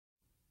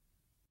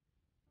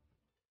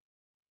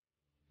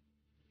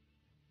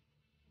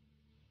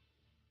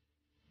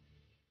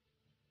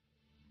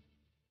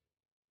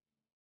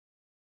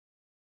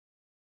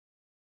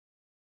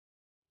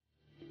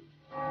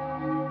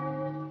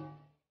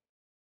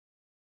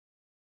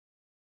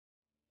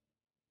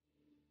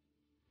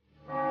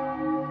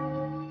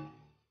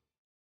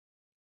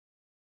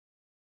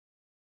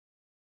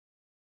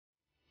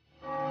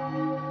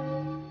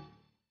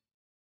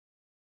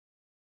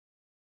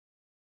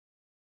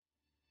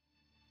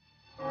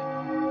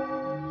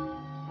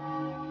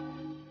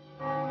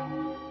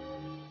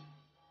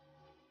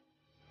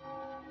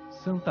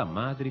Santa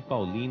Madre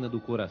Paulina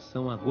do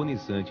Coração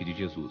Agonizante de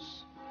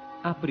Jesus,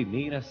 a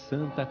primeira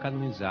santa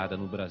canonizada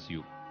no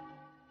Brasil.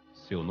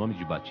 Seu nome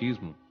de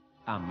batismo,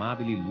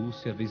 Amabile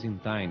Lúcia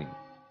Visintainen.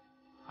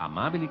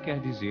 Amabile quer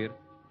dizer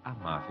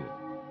amável.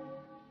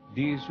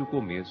 Desde o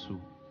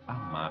começo,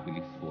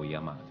 Amabile foi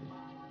amável.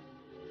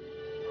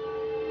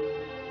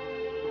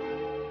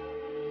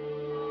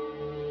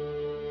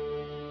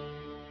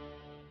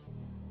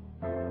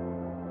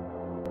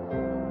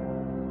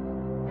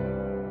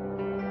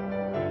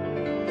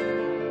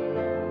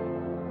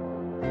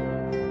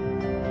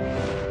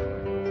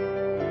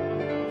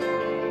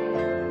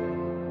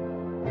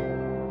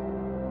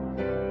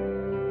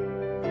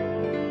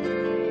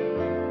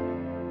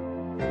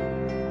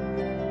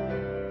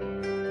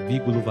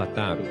 Vigolo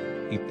Vataro,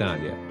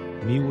 Itália,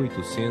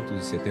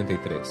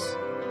 1873.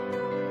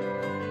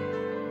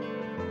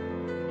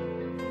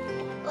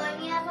 Oi,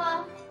 minha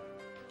avó.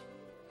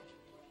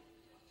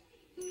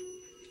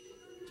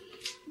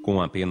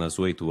 Com apenas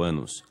 8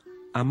 anos,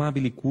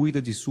 Amabile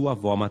cuida de sua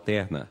avó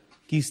materna,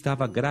 que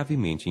estava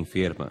gravemente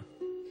enferma,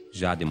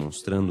 já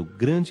demonstrando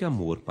grande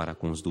amor para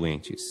com os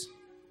doentes.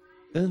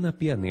 Ana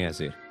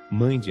Pianeser,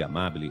 mãe de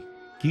Amabile,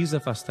 quis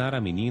afastar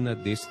a menina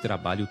desse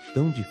trabalho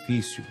tão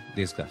difícil,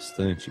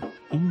 desgastante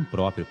e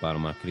impróprio para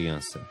uma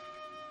criança.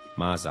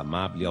 Mas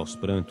Amabile, aos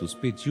prantos,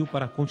 pediu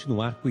para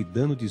continuar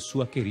cuidando de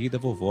sua querida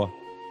vovó,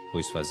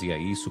 pois fazia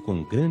isso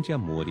com grande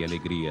amor e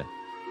alegria.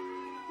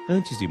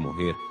 Antes de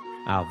morrer,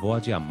 a avó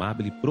de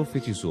Amabile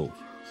profetizou: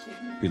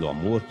 "Pelo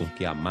amor com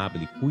que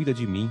Amabile cuida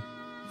de mim,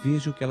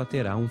 vejo que ela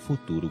terá um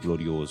futuro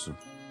glorioso."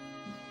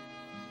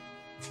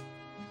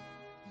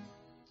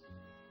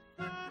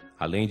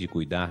 Além de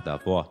cuidar da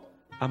avó,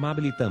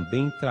 Amabile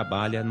também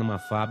trabalha numa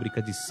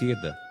fábrica de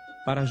seda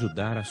para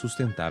ajudar a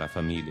sustentar a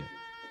família.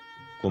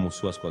 Como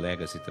suas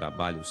colegas de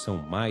trabalho são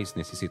mais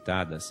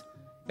necessitadas,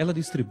 ela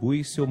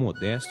distribui seu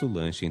modesto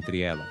lanche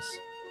entre elas.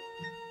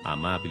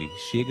 Amabile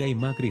chega a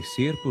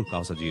emagrecer por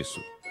causa disso,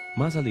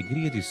 mas a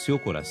alegria de seu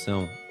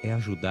coração é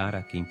ajudar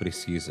a quem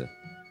precisa.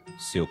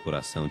 Seu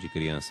coração de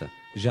criança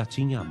já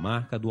tinha a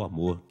marca do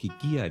amor que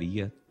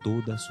guiaria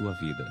toda a sua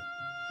vida.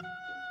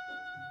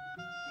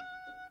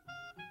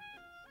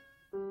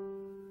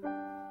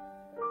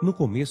 No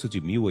começo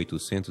de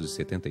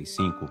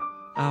 1875,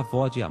 a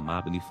avó de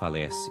Amabile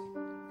falece.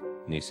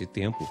 Nesse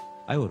tempo,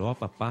 a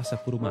Europa passa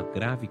por uma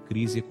grave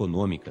crise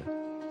econômica.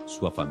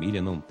 Sua família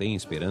não tem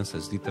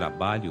esperanças de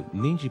trabalho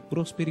nem de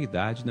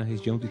prosperidade na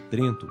região de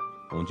Trento,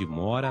 onde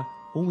mora,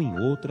 ou em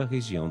outra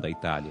região da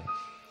Itália.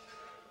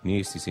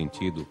 Nesse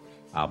sentido,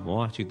 a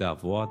morte da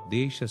avó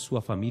deixa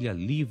sua família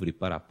livre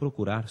para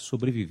procurar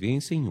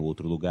sobrevivência em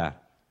outro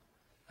lugar.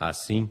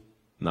 Assim,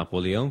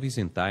 Napoleão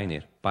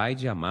Visintainer, pai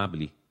de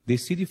Amabile,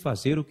 decide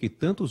fazer o que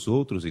tantos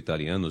outros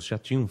italianos já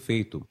tinham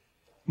feito: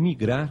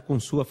 migrar com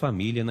sua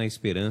família na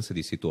esperança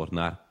de se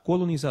tornar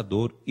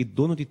colonizador e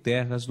dono de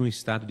terras no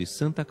estado de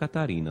Santa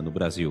Catarina, no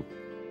Brasil.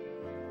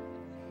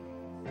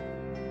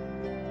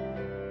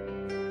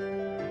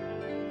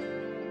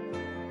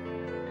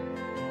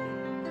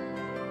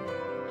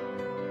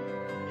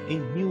 Em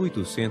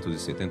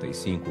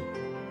 1875,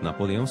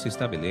 Napoleão se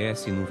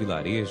estabelece num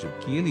vilarejo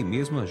que ele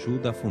mesmo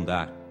ajuda a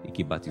fundar e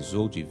que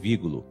batizou de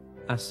Vigolo,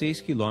 a 6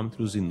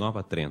 quilômetros de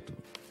Nova Trento.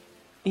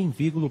 Em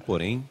Vigolo,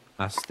 porém,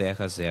 as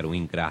terras eram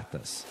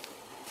ingratas.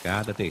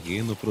 Cada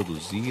terreno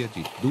produzia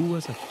de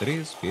 2 a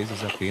 3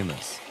 vezes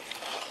apenas.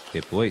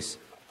 Depois,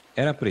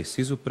 era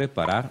preciso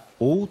preparar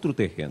outro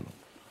terreno.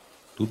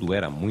 Tudo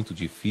era muito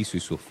difícil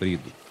e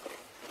sofrido.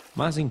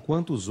 Mas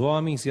enquanto os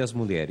homens e as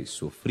mulheres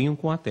sofriam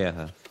com a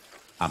terra,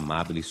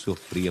 Amabile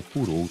sofria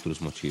por outros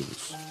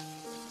motivos.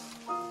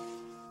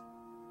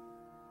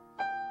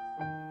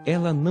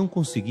 Ela não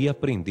conseguia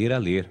aprender a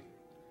ler.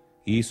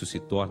 Isso se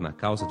torna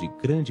causa de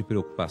grande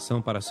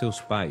preocupação para seus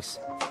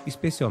pais,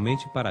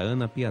 especialmente para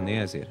Ana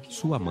Pianeser,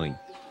 sua mãe.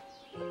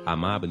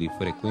 Amabile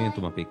frequenta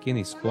uma pequena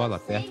escola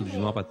perto de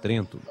Nova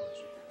Trento.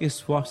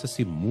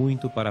 Esforça-se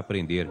muito para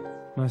aprender,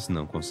 mas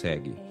não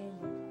consegue.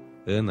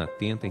 Ana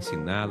tenta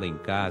ensiná-la em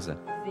casa,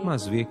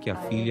 mas vê que a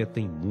filha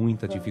tem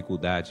muita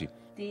dificuldade.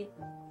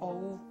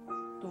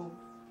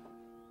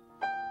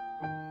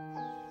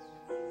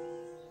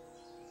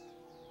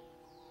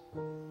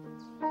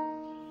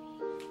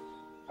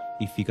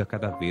 E fica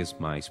cada vez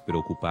mais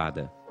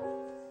preocupada.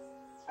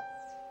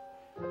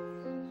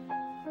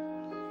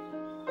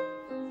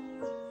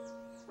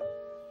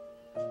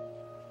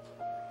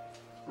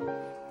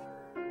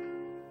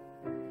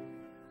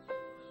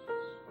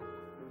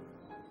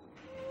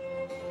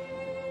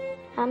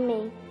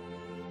 Amém.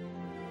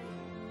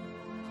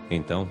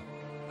 Então,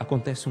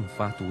 acontece um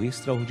fato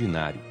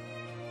extraordinário,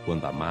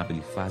 quando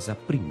Amabile faz a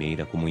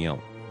primeira comunhão.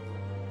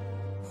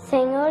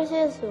 Senhor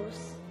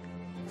Jesus,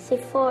 se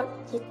for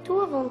de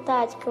tua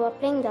vontade que eu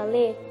aprenda a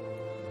ler,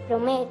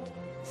 prometo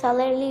só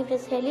ler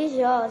livros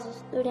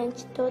religiosos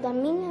durante toda a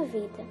minha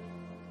vida.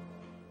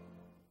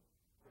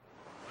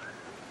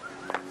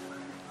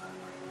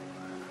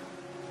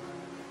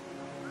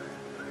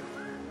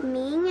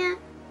 Minha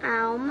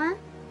alma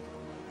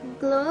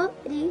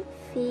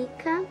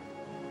glorifica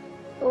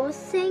o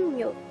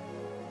Senhor,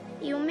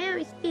 e o meu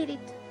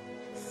espírito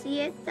se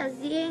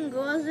extasia em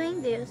gozo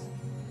em Deus,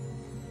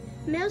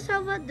 meu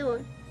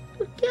Salvador,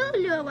 porque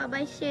olhou a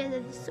baixeza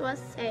de sua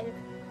serva.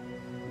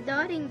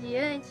 Dora em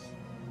diante,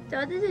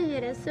 todas as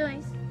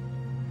gerações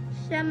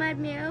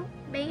chamar-me-ão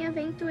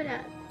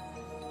bem-aventurado.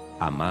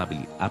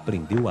 Amable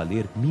aprendeu a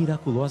ler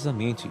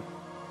miraculosamente.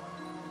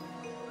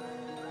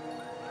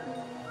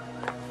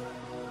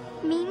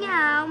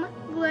 Minha alma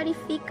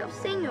glorifica o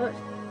Senhor,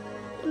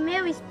 e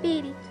meu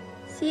espírito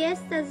se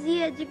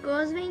extasia de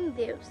gozo em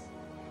Deus,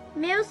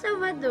 meu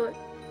Salvador,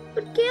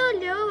 porque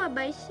olhou a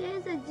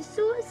baixeza de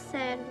sua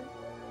serva.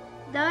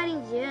 Dora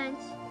em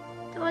diante,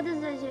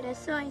 todas as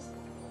gerações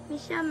me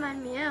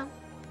chamar-me-ão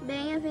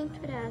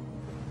bem-aventurado.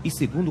 E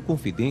segundo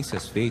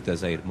confidências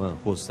feitas à irmã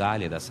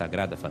Rosália da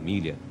Sagrada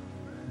Família,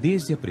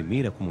 desde a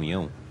primeira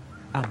comunhão,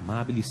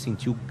 Amable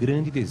sentiu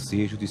grande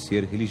desejo de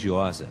ser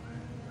religiosa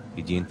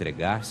e de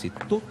entregar-se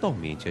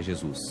totalmente a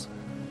Jesus.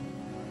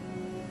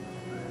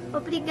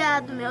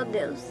 Obrigado, meu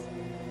Deus.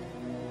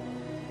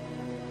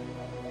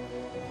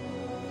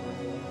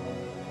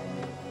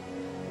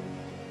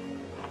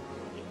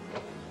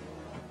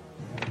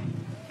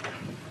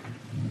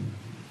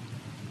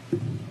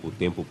 O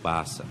tempo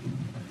passa.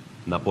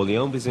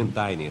 Napoleão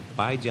Byzantiner,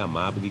 pai de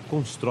Amable,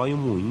 constrói um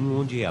moinho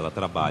onde ela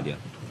trabalha.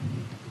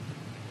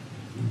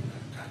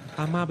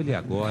 Amable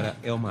agora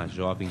é uma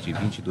jovem de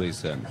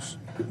 22 anos.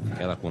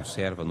 Ela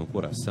conserva no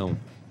coração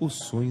o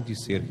sonho de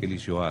ser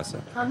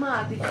religiosa.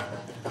 Amable,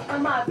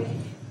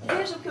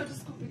 veja o que eu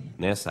descobri.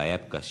 Nessa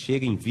época,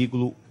 chega em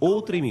Vígulo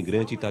outra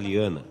imigrante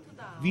italiana,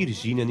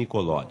 Virginia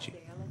Nicolotti.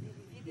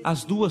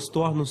 As duas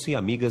tornam-se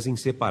amigas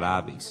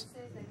inseparáveis.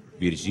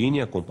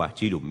 Virginia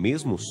compartilha o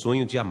mesmo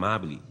sonho de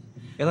Amable.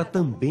 Ela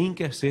também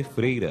quer ser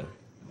freira.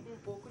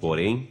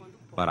 Porém,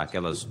 para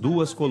aquelas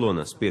duas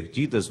colonas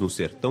perdidas no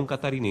sertão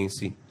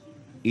catarinense,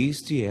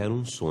 este era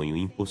um sonho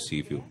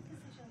impossível.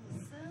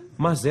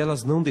 Mas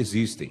elas não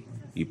desistem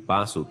e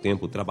passam o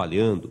tempo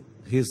trabalhando,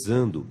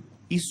 rezando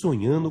e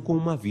sonhando com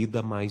uma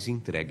vida mais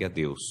entregue a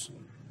Deus,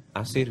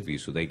 a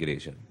serviço da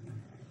igreja.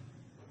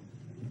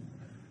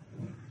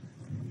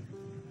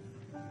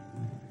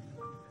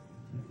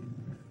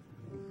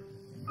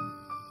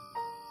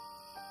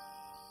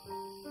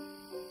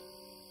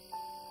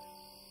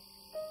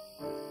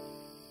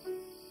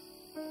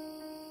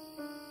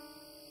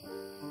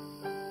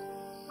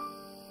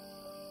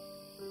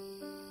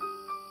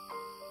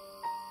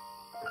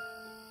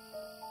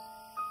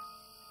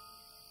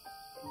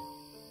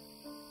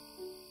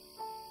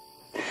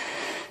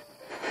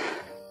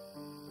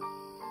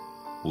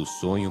 O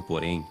sonho,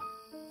 porém,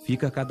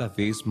 fica cada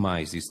vez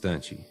mais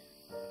distante.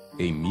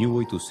 Em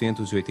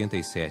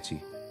 1887,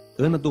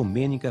 Ana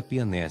Domênica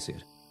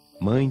Pianeser,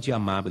 mãe de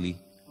Amable,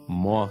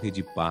 morre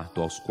de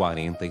parto aos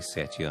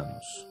 47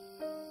 anos.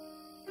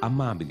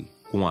 Amable,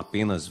 com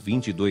apenas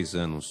 22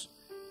 anos,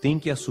 tem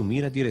que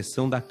assumir a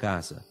direção da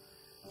casa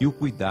e o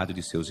cuidado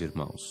de seus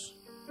irmãos.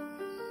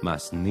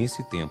 Mas,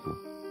 nesse tempo,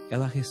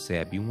 ela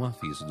recebe um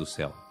aviso do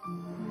céu.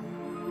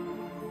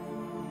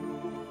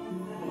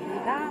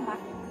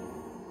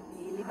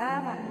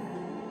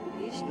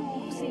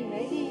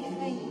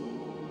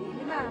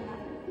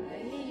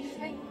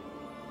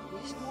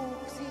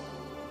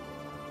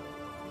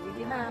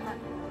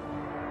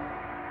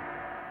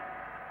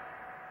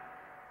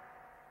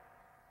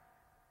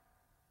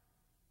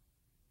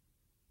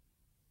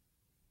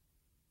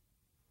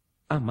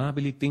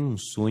 Amable tem um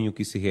sonho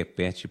que se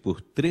repete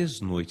por 3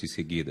 noites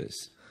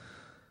seguidas.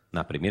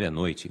 Na primeira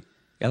noite,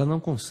 ela não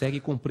consegue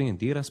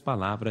compreender as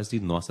palavras de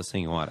Nossa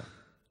Senhora.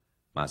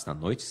 Mas na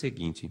noite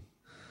seguinte...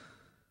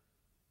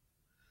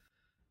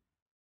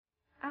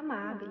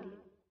 Amable,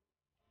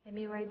 é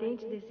meu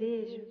ardente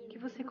desejo que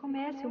você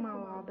comece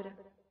uma obra.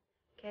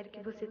 Quero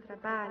que você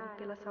trabalhe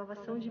pela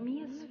salvação de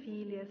minhas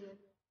filhas.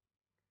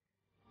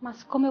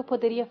 Mas como eu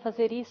poderia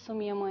fazer isso,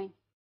 minha mãe?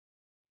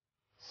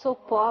 Sou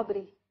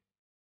pobre.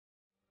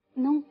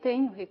 Não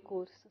tenho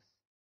recursos.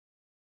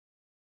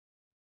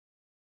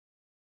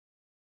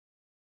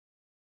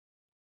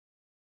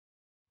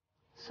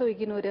 Sou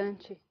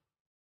ignorante,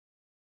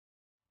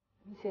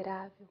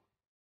 miserável.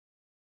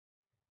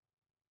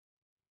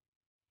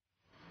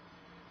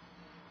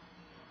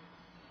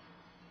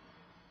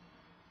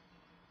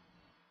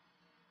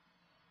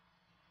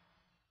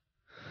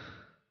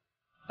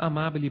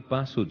 Amable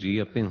passa o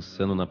dia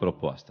pensando na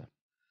proposta.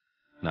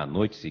 Na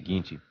noite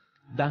seguinte,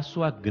 dá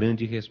sua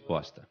grande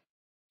resposta.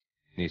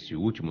 Neste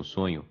último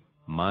sonho,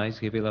 mais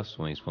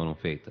revelações foram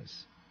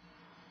feitas.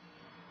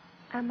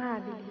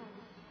 Amable,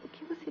 o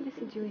que você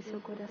decidiu em seu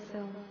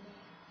coração?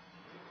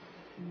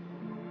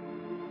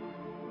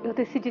 Eu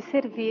decidi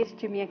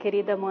servir-te, minha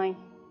querida mãe.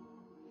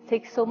 Sei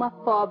que sou uma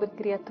pobre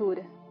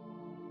criatura,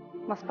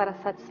 mas para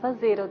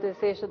satisfazer ao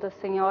desejo da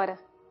Senhora,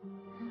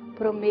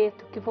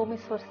 prometo que vou me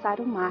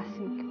esforçar o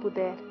máximo que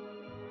puder.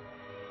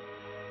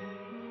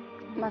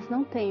 Mas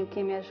não tenho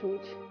quem me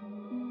ajude.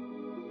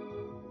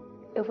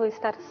 Eu vou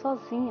estar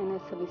sozinha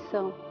nessa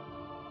missão?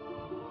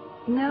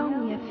 Não,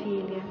 minha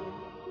filha.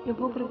 Eu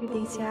vou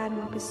providenciar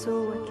uma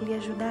pessoa que lhe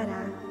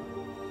ajudará.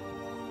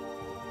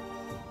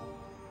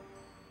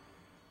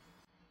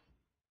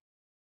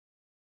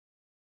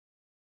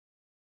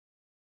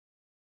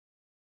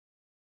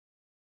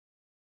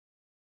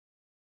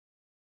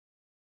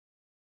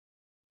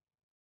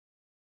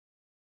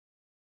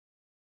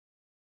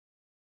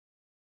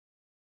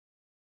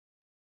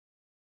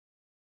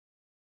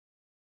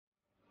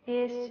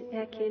 Este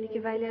é aquele que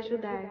vai lhe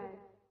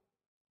ajudar.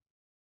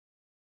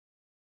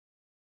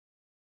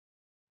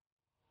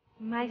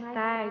 Mais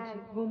tarde,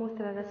 vou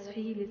mostrar as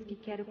filhas que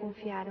quero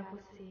confiar a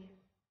você.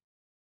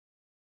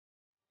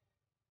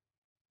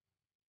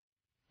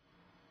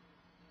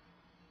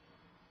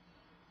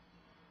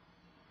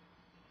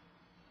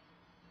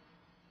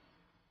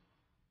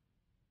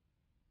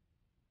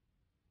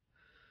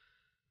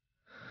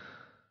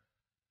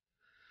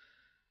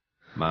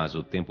 Mas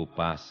o tempo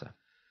passa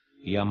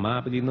e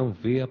Amabile não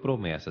vê a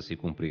promessa se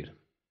cumprir.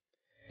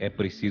 É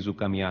preciso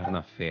caminhar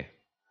na fé,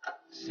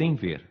 sem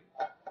ver,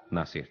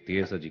 na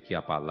certeza de que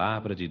a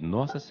palavra de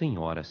Nossa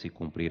Senhora se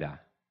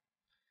cumprirá.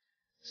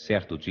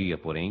 Certo dia,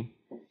 porém,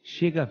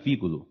 chega a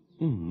Vígulo,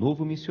 um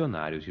novo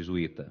missionário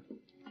jesuíta.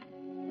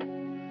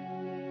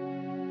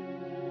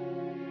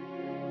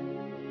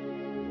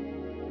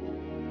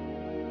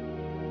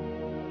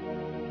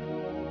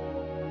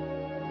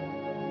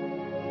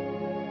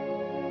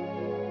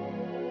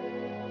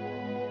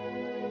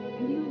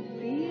 Meu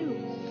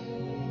Deus!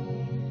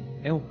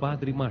 É o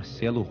padre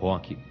Marcelo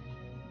Roque.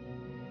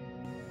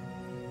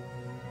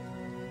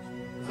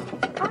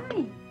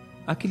 Pai!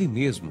 Aquele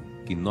mesmo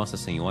que Nossa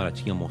Senhora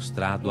tinha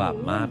mostrado a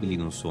Amabile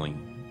no sonho.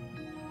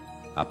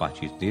 A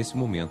partir desse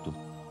momento,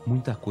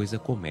 muita coisa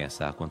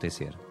começa a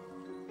acontecer.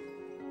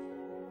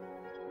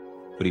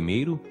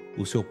 Primeiro,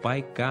 o seu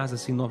pai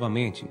casa-se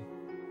novamente.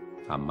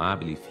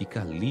 Amabile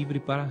fica livre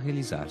para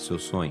realizar seu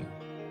sonho.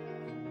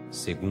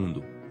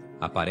 Segundo,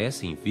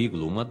 aparece em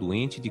Vígulo uma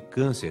doente de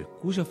câncer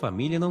cuja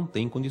família não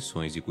tem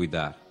condições de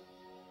cuidar.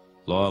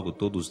 Logo,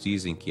 todos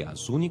dizem que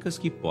as únicas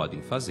que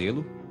podem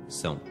fazê-lo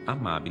são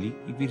Amabile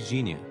e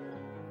Virgínia.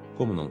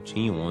 Como não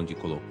tinham onde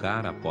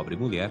colocar a pobre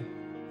mulher,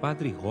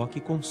 Padre Roque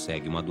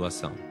consegue uma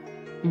doação.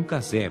 Um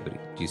casebre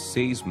de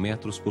 6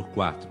 metros por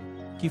 4,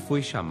 que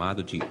foi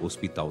chamado de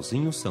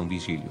Hospitalzinho São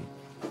Vigílio.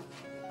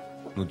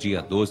 No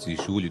dia 12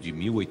 de julho de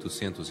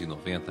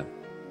 1890,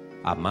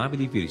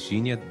 Amabile e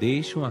Virgínia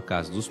deixam a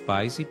casa dos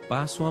pais e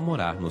passam a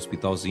morar no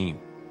Hospitalzinho.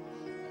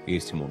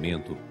 Este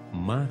momento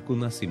marca o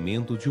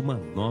nascimento de uma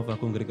nova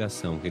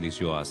congregação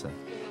religiosa,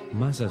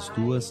 mas as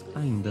duas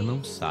ainda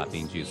não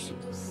sabem disso.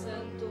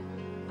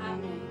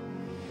 Amém.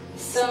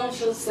 São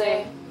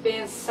José,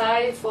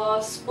 pensai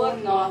vós por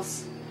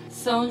nós.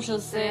 São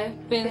José,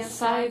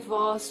 pensai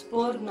vós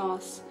por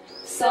nós.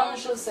 São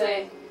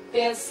José,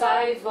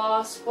 pensai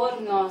vós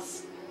por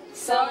nós.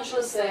 São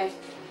José,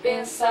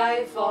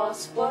 pensai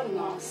vós por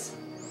nós.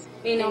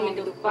 Em nome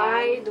do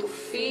Pai, do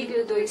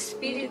Filho e do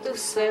Espírito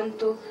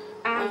Santo.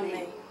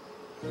 Amém.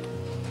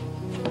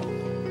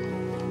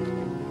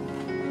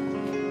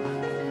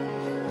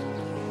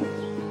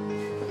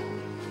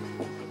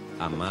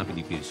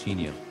 Amabile e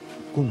Virgínia,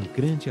 com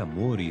grande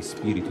amor e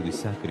espírito de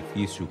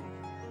sacrifício,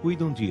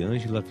 cuidam de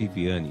Ângela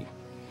Viviane,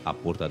 a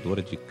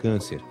portadora de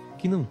câncer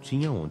que não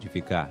tinha onde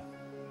ficar.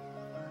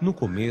 No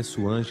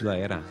começo, Ângela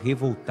era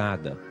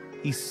revoltada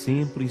e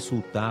sempre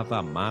insultava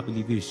Amabile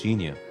e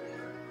Virgínia,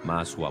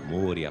 mas o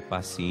amor e a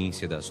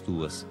paciência das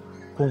duas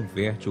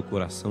converte o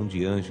coração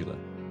de Ângela,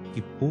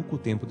 que pouco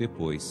tempo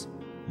depois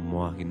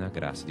morre na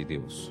graça de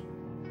Deus.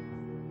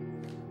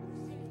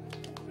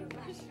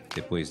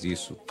 Depois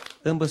disso,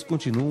 ambas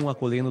continuam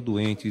acolhendo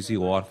doentes e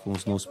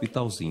órfãos no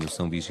Hospitalzinho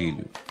São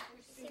Vigílio.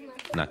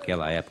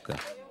 Naquela época,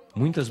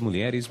 muitas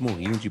mulheres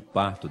morriam de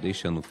parto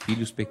deixando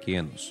filhos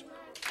pequenos.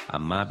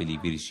 Amabile e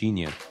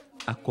Virgínia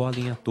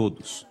acolhem a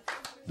todos,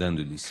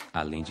 dando-lhes,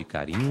 além de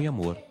carinho e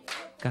amor,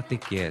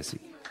 catequese,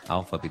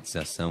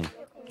 alfabetização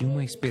e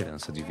uma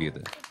esperança de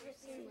vida.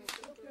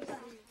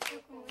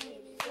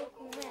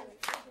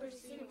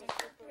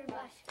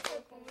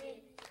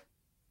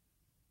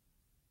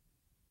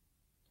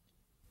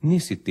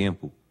 Nesse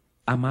tempo,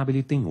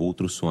 Amabile tem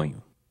outro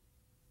sonho.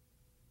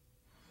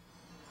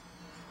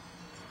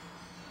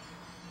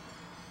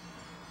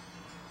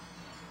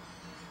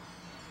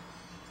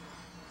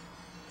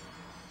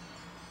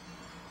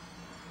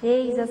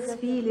 Eis as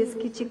filhas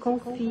que te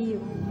confio.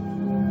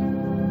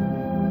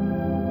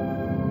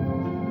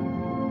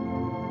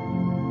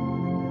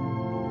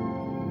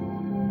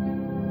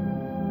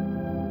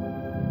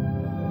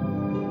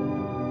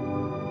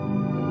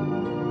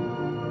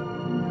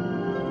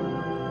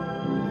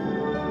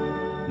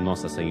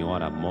 Nossa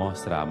Senhora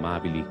mostra a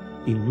Amabile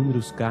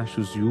inúmeros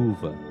cachos de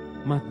uva,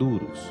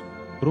 maduros,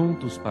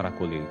 prontos para a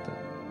colheita.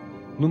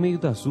 No meio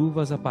das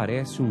uvas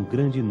aparece um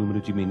grande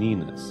número de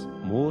meninas,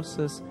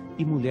 moças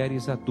e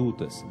mulheres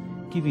adultas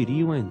que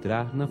viriam a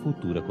entrar na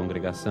futura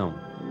congregação.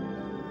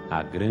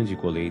 A grande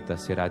colheita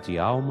será de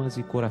almas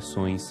e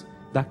corações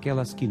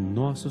daquelas que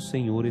Nosso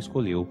Senhor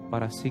escolheu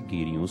para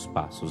seguirem os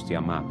passos de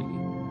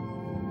Amabile.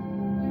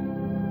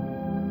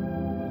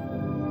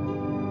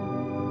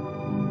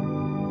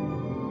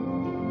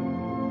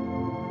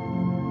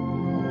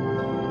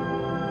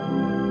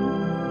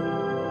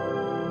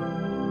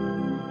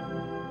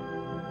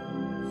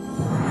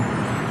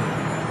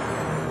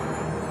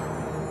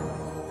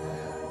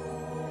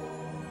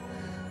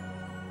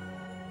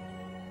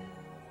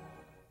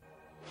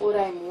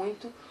 Orai muito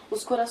 8,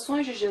 os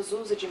corações de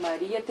Jesus e de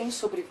Maria têm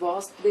sobre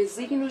vós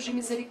desígnios de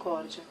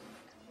misericórdia.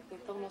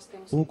 Então nós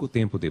temos... Pouco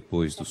tempo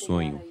depois do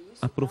sonho,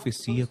 a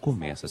profecia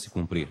começa a se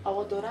cumprir.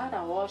 Ao adorar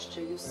a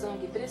hóstia e o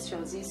sangue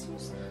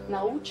preciosíssimos,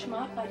 na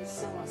última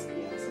aparição às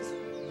crianças,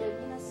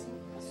 termina assim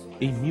a sua...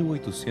 Em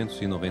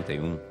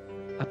 1891,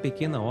 a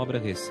pequena obra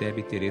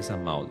recebe Teresa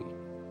Mauli,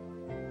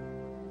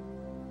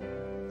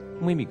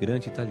 uma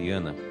imigrante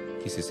italiana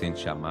que se sente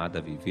chamada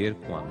a viver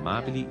com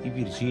Amabile e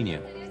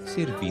Virgínia,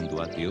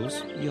 servindo a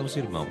Deus e aos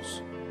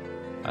irmãos.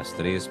 As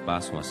três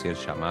passam a ser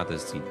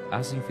chamadas de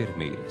as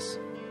enfermeiras.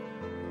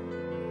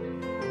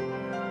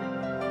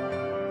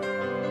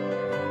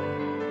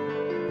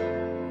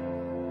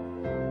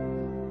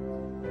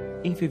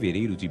 Em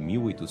fevereiro de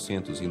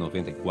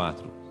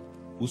 1894,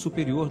 o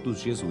superior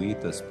dos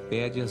jesuítas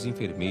pede às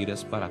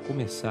enfermeiras para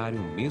começarem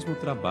o mesmo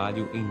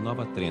trabalho em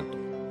Nova Trento,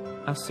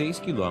 a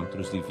 6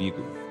 quilômetros de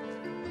Vigo.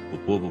 O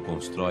povo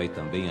constrói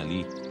também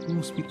ali um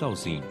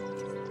hospitalzinho,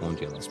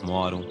 onde elas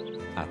moram,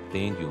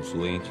 atendem os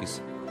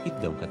doentes e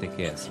dão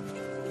catequese.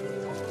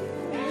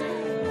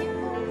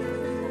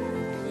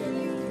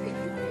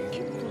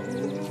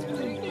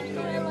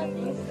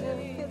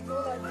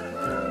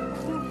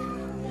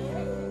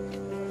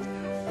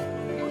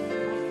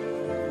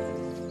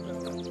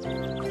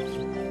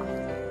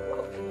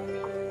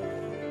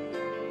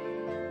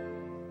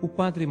 O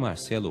padre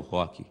Marcelo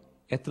Roque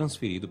é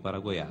transferido para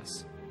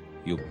Goiás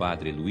e o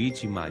padre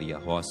Luigi Maria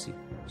Rossi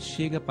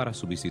chega para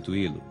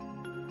substituí-lo.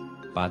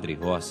 Padre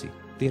Rossi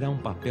terá um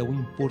papel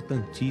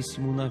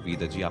importantíssimo na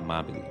vida de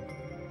Amabile.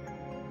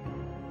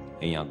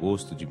 Em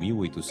agosto de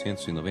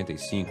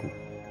 1895,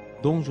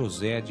 Dom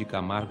José de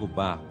Camargo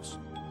Barros,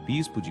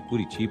 bispo de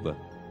Curitiba,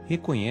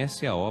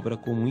 reconhece a obra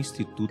como um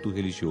instituto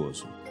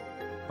religioso.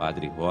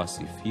 Padre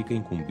Rossi fica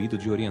incumbido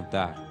de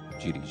orientar,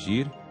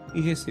 dirigir e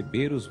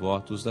receber os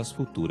votos das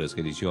futuras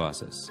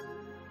religiosas.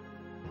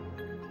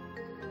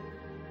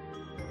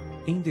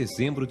 Em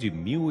dezembro de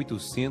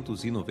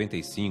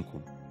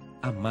 1895,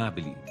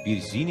 Amabile,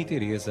 Virgínia e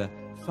Teresa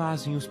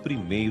fazem os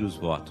primeiros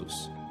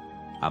votos.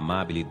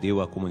 Amabile deu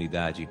à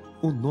comunidade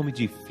o nome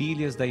de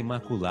Filhas da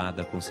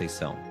Imaculada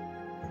Conceição.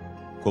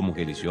 Como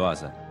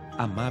religiosa,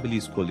 Amabile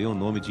escolheu o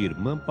nome de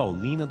Irmã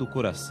Paulina do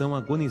Coração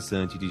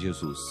Agonizante de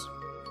Jesus.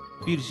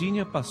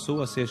 Virgínia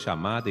passou a ser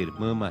chamada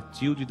Irmã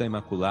Matilde da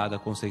Imaculada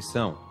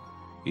Conceição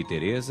e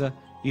Teresa,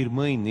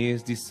 Irmã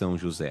Inês de São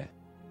José.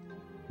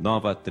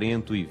 Nova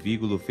Trento e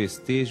Vígulo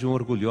festejam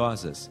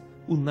orgulhosas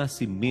o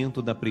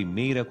nascimento da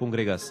primeira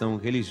congregação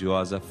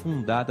religiosa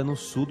fundada no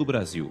sul do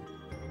Brasil.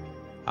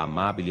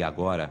 Amabile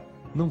agora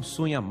não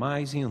sonha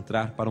mais em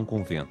entrar para um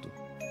convento.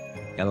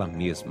 Ela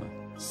mesma,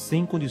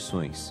 sem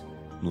condições,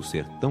 no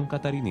sertão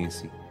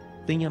catarinense,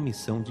 tem a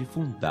missão de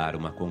fundar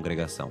uma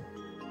congregação.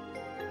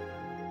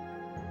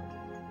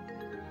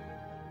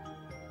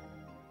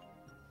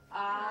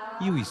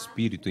 E o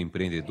espírito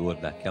empreendedor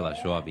daquela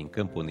jovem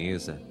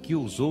camponesa que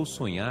ousou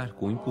sonhar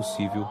com o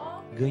impossível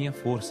ganha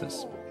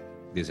forças.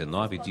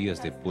 19 dias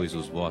depois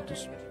dos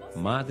votos,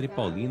 Madre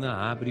Paulina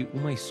abre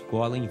uma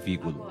escola em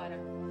Vígulo.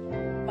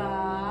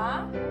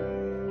 Pá,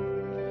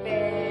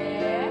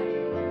 Pé,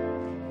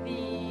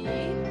 Bi,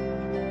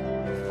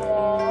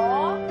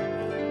 Fó,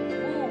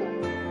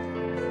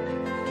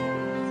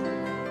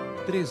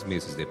 U. 3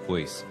 meses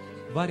depois,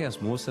 várias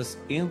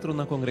moças entram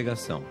na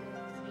congregação.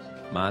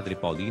 Madre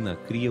Paulina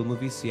cria o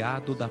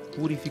noviciado da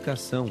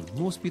purificação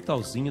no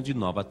hospitalzinho de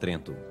Nova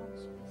Trento.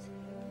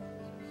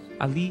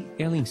 Ali,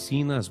 ela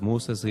ensina as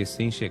moças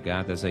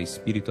recém-chegadas a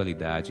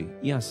espiritualidade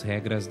e as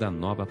regras da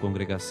nova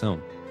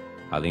congregação,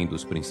 além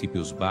dos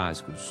princípios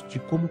básicos de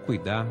como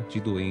cuidar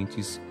de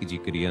doentes e de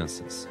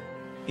crianças.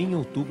 Em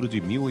outubro de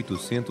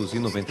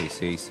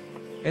 1896,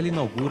 ela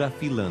inaugura a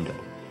Filanda,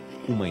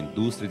 uma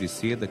indústria de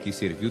seda que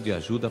serviu de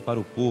ajuda para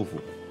o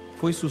povo,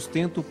 foi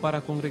sustento para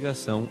a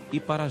congregação e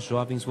para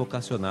jovens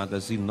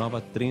vocacionadas em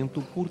Nova Trento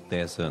por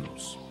 10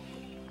 anos.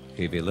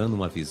 Revelando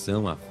uma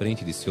visão à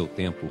frente de seu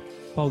tempo,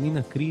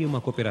 Paulina cria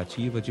uma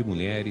cooperativa de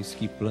mulheres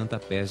que planta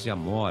pés de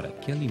amora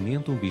que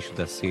alimentam o bicho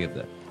da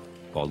seda.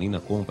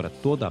 Paulina compra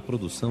toda a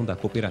produção da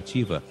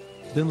cooperativa,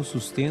 dando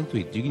sustento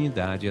e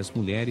dignidade às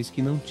mulheres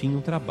que não tinham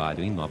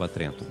trabalho em Nova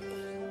Trento.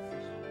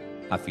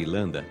 A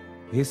Filanda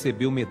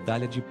recebeu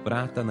medalha de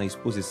prata na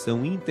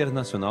Exposição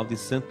Internacional de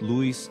St.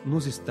 Louis,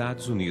 nos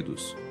Estados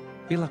Unidos,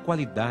 pela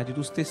qualidade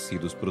dos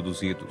tecidos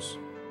produzidos.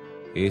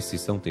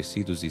 Esses são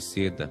tecidos de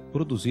seda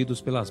produzidos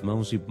pelas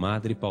mãos de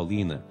Madre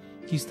Paulina,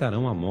 que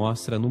estarão à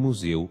mostra no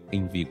museu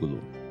em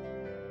Vígulo.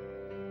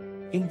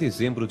 Em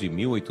dezembro de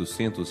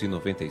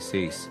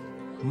 1896,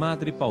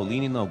 Madre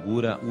Paulina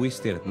inaugura o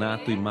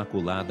Externato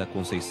Imaculada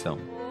Conceição,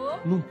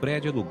 num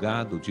prédio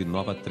alugado de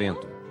Nova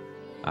Trento.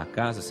 A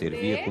casa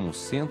servia como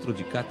centro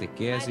de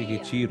catequese e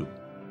retiro.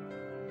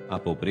 A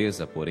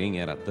pobreza, porém,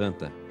 era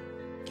tanta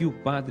que o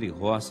padre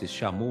Rossi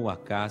chamou a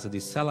casa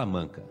de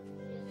Salamanca,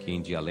 que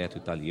em dialeto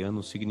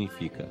italiano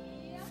significa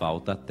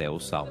falta até o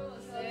sal.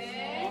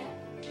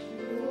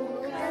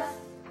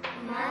 Lucas,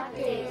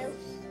 Mateus.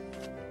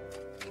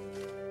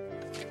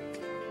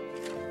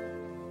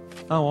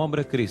 A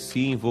obra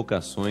crescia em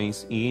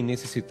vocações e em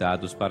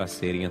necessitados para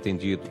serem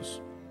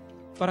atendidos.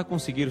 Para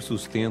conseguir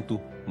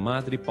sustento,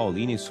 Madre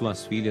Paulina e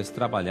suas filhas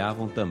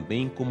trabalhavam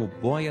também como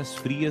boias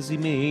frias e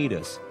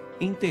meeiras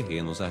em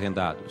terrenos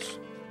arrendados.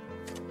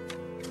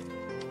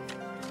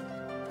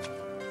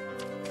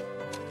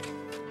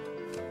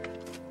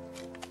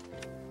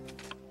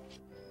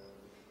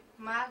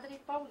 Madre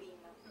Paulina.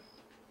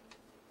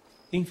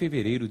 Em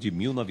fevereiro de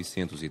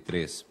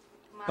 1903,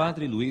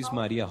 Padre Luiz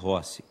Maria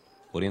Rossi,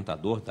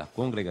 orientador da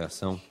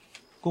congregação,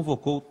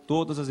 convocou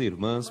todas as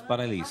irmãs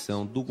para a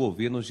eleição do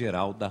governo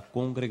geral da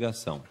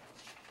congregação.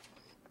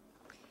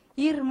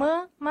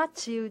 Irmã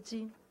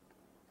Matilde.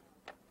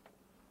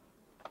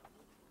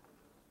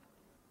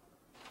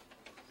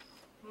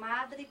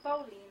 Madre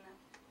Paulina.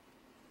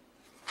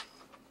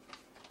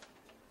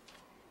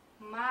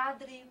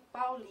 Madre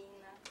Paulina.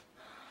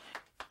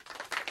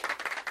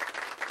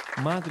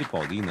 Madre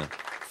Paulina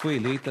foi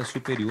eleita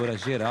superiora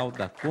geral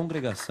da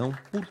congregação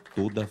por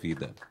toda a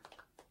vida.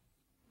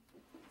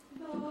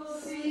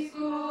 Doce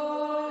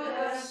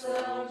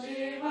coração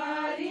de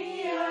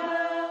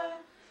Maria,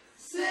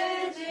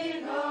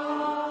 sede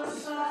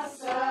nossa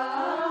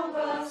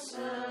salvação.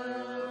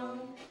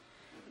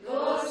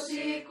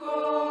 Doce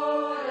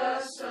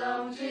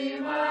coração de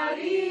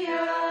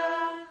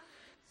Maria,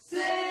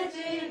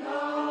 sede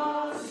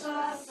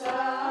nossa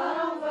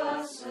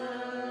salvação.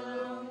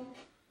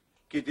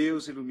 Que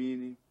Deus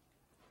ilumine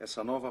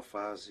essa nova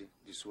fase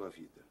de sua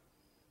vida.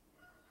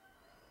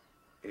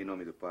 Em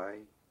nome do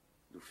Pai,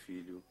 do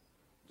Filho,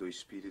 do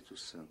Espírito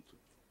Santo.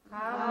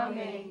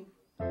 Amém.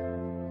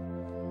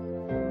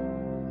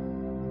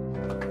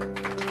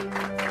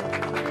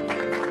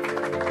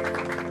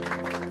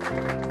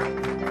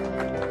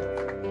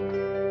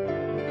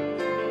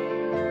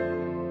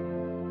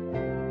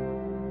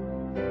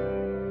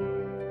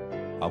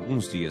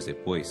 Alguns dias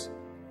depois,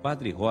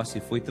 Padre Rossi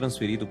foi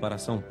transferido para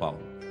São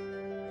Paulo.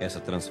 Essa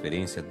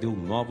transferência deu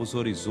novos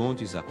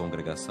horizontes à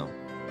congregação.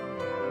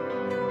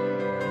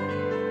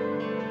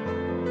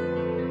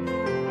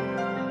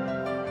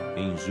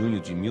 Em junho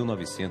de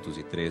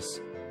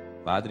 1903,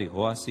 Padre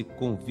Rossi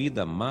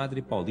convida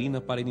Madre Paulina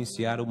para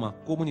iniciar uma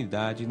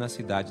comunidade na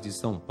cidade de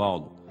São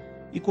Paulo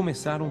e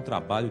começar um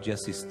trabalho de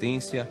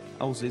assistência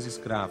aos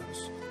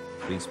ex-escravos,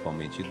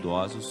 principalmente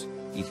idosos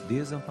e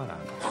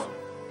desamparados.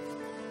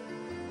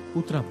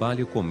 O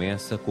trabalho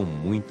começa com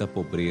muita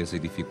pobreza e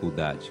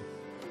dificuldade,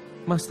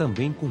 mas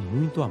também com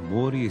muito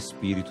amor e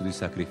espírito de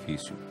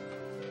sacrifício.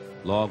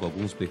 Logo,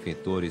 alguns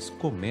benfeitores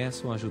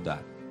começam a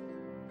ajudar.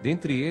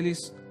 Dentre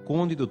eles,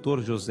 Conde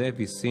Dr. José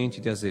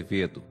Vicente de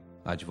Azevedo,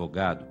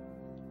 advogado,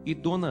 e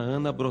Dona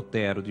Ana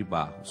Brotero de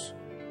Barros,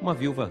 uma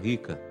viúva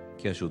rica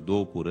que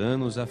ajudou por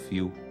anos a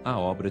fio a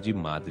obra de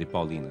Madre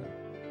Paulina.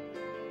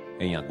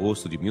 Em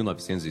agosto de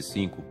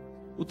 1905,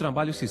 o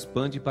trabalho se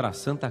expande para a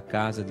Santa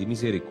Casa de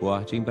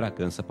Misericórdia em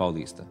Bragança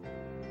Paulista,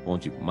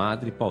 onde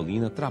Madre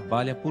Paulina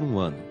trabalha por um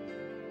ano.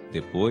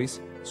 Depois,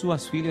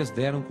 suas filhas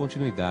deram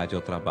continuidade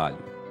ao trabalho.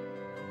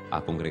 A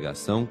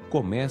congregação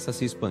começa a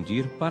se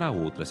expandir para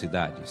outras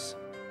cidades.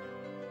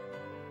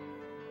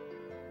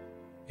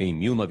 Em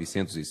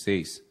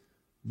 1906,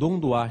 Dom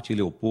Duarte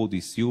Leopoldo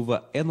e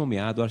Silva é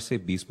nomeado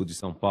arcebispo de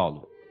São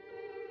Paulo.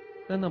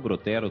 Ana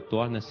Brotero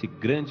torna-se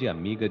grande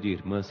amiga de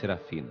irmã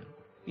Serafina,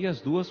 e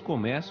as duas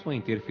começam a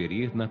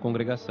interferir na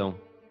congregação.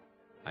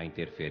 A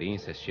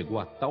interferência chegou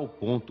a tal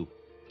ponto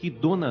que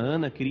Dona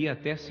Ana queria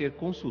até ser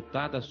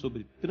consultada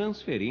sobre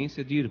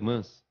transferência de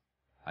irmãs,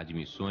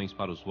 admissões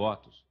para os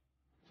votos,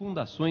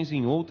 fundações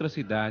em outras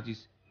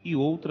cidades e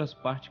outras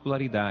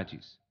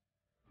particularidades.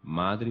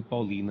 Madre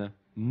Paulina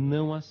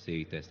não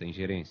aceita esta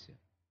ingerência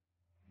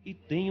e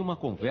tem uma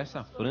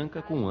conversa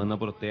franca com Ana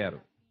Brotero.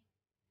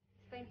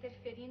 Está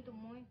interferindo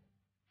muito.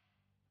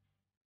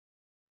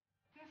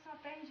 Pensou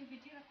até em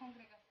dividir a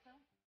congregação?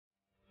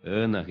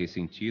 Ana,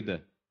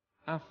 ressentida,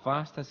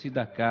 afasta-se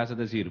da casa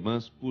das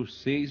irmãs por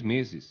 6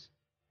 meses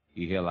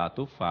e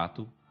relata o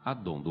fato a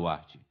Dom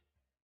Duarte.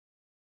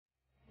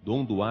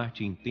 Dom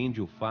Duarte entende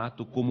o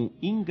fato como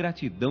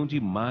ingratidão de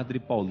Madre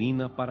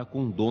Paulina para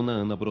com Dona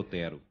Ana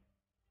Brotero.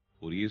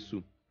 Por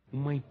isso,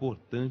 uma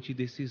importante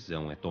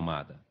decisão é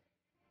tomada.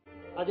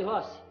 Padre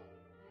Rossi,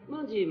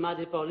 mande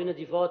Madre Paulina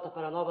de volta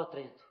para Nova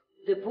Trento.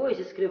 Depois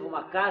escreva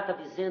uma carta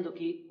dizendo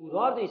que, por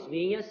ordens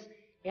minhas,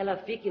 ela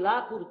fique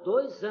lá por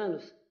 2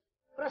 anos,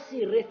 para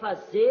se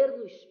refazer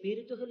no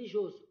espírito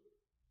religioso.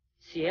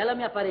 Se ela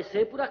me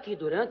aparecer por aqui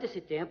durante esse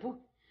tempo,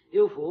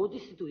 eu vou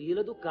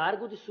destituí-la do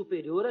cargo de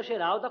superiora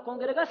geral da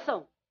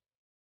congregação.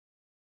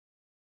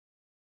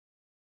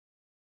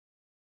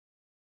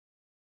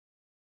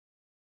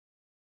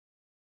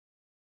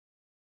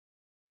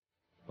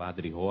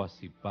 Padre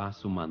Rossi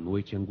passa uma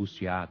noite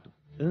angustiado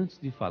antes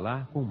de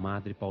falar com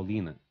Madre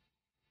Paulina.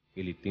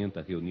 Ele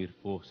tenta reunir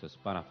forças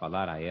para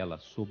falar a ela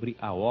sobre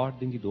a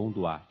ordem de Dom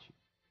Duarte,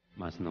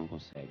 mas não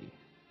consegue.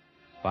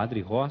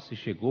 Padre Rossi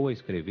chegou a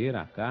escrever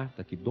a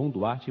carta que Dom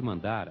Duarte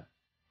mandara,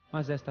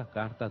 mas esta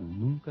carta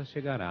nunca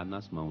chegará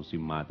nas mãos de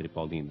Madre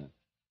Paulina.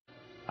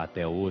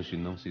 Até hoje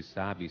não se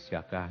sabe se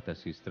a carta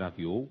se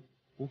extraviou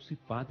ou se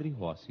Padre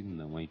Rossi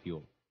não a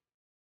enviou.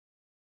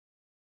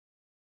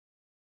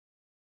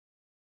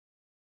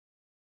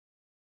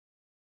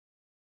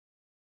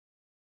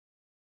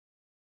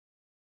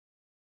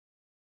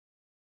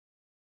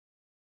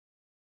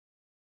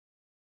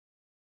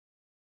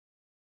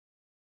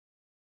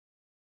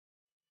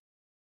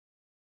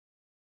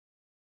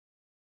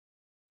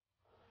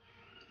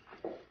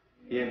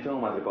 E então,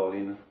 Madre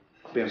Paulina,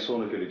 pensou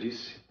no que eu lhe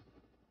disse?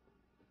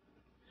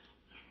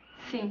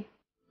 Sim.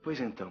 Pois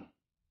então,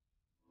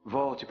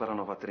 volte para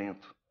Nova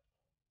Trento.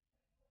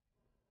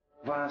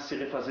 Vá se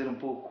refazer um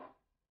pouco.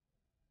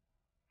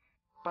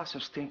 Passe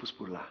uns tempos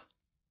por lá.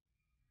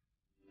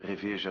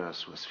 Reveja as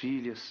suas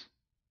filhas.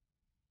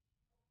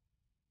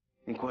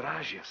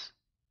 Encoraje-as.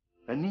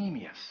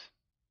 Anime-as.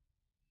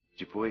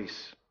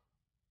 Depois,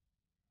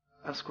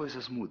 as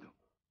coisas mudam.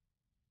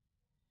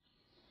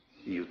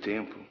 E o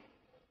tempo,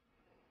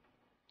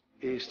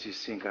 este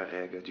se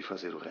encarrega de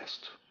fazer o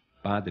resto.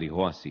 Padre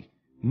Rossi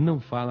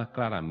não fala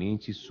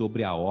claramente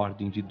sobre a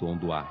ordem de Dom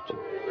Duarte.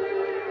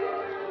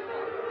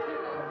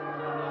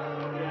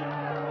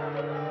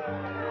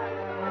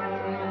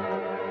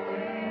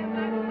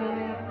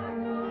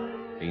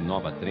 Em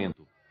Nova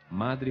Trento,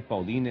 Madre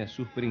Paulina é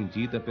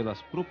surpreendida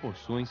pelas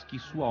proporções que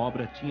sua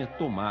obra tinha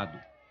tomado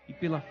e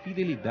pela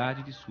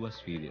fidelidade de suas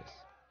filhas.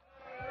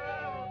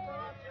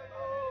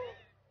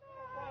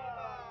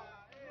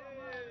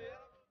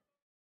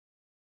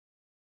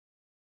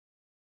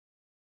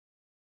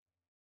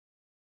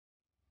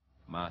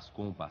 Mas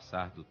com o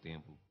passar do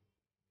tempo,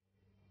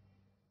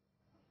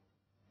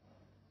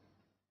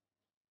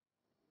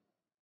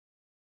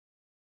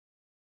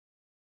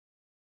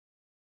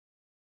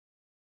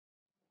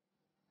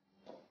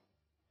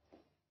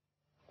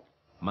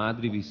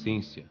 Madre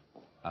Vicência,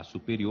 a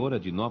superiora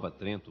de Nova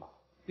Trento,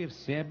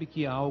 percebe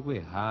que há algo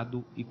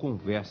errado e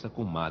conversa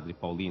com Madre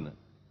Paulina.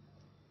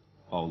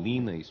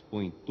 Paulina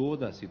expõe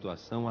toda a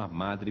situação à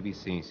Madre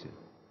Vicência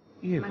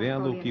e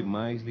revela o que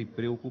mais lhe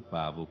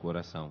preocupava o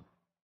coração.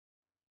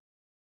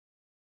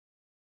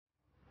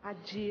 Há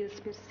dias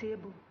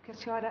percebo que a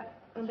senhora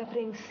anda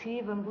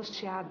apreensiva,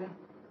 angustiada.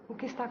 O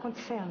que está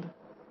acontecendo?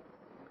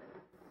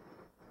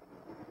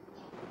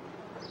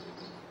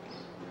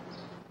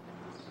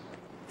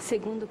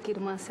 Segundo o que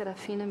irmã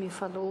Serafina me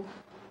falou,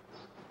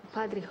 o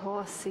Padre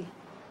Rossi,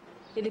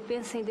 ele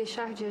pensa em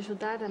deixar de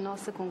ajudar a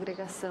nossa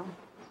congregação.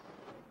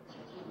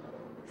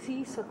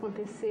 Se isso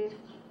acontecer,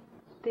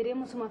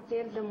 teremos uma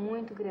perda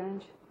muito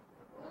grande.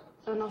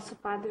 É o nosso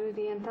padre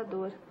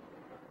orientador.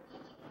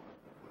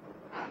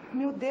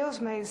 Meu Deus,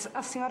 mas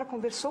a senhora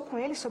conversou com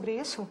ele sobre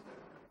isso?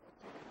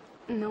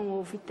 Não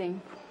houve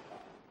tempo.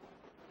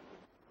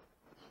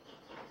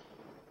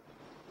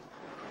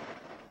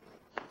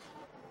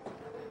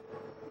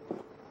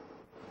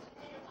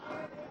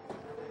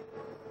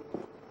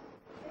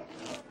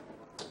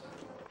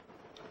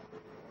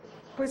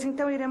 Pois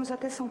então iremos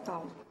até São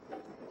Paulo.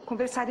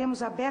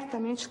 Conversaremos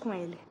abertamente com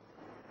ele.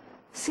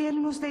 Se ele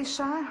nos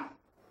deixar,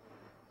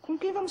 com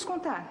quem vamos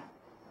contar?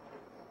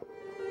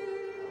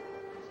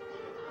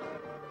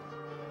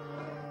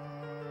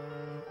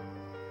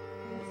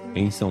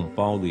 Em São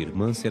Paulo,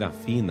 irmã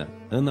Serafina,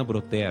 Ana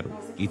Brotero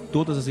e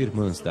todas as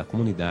irmãs da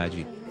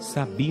comunidade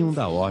sabiam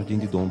da ordem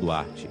de Dom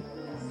Duarte.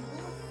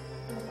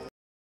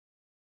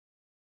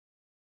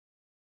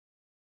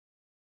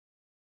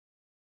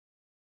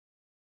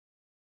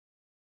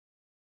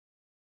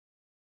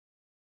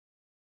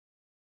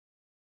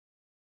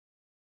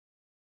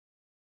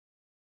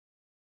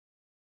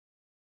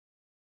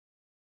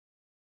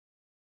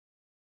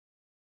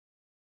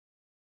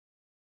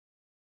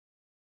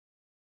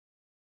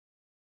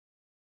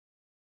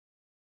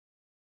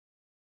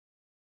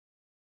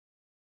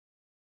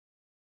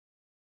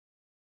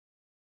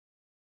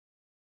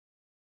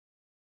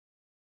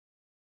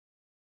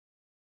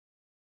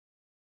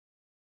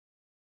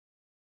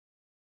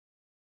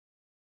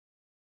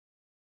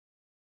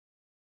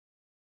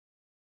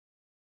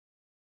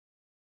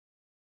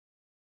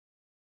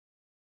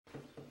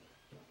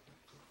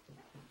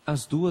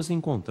 As duas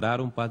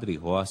encontraram Padre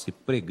Rossi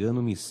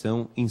pregando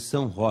missão em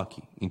São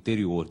Roque,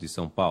 interior de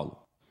São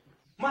Paulo.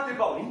 Madre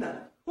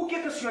Paulina, o que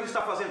é que a senhora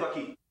está fazendo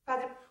aqui?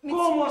 Padre,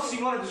 Como a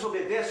senhora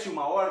desobedece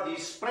uma ordem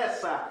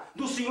expressa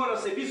do senhor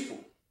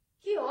arcebispo?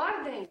 Que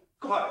ordem?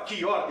 Ora,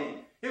 que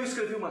ordem? Eu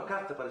escrevi uma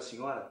carta para a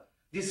senhora,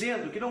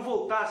 dizendo que não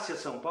voltasse a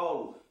São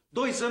Paulo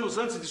 2 anos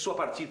antes de sua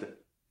partida.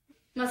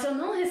 Mas eu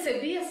não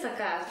recebi essa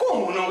carta.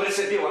 Como não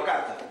recebeu a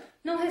carta?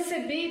 Não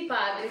recebi,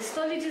 padre.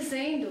 Estou lhe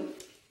dizendo.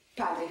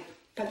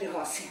 Padre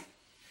Rossi,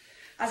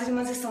 as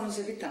irmãs estão nos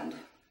evitando.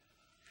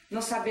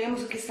 Não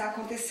sabemos o que está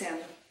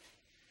acontecendo.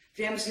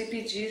 Viemos lhe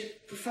pedir,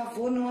 por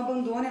favor, não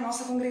abandone a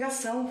nossa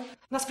congregação.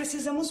 Nós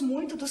precisamos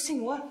muito do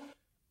senhor.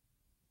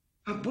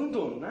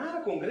 Abandonar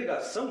a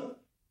congregação?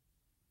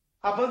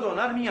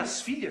 Abandonar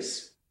minhas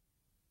filhas?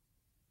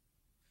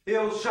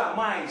 Eu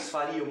jamais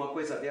faria uma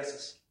coisa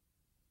dessas.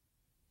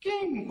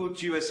 Quem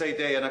incutiu essa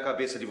ideia na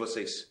cabeça de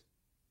vocês?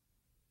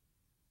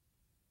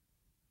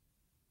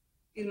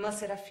 Irmã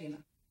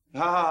Serafina.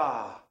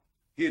 Ah,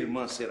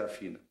 irmã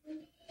Serafina.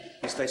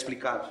 Está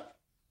explicado.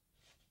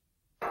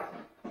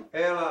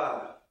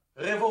 Ela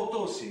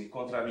revoltou-se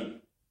contra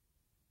mim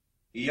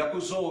e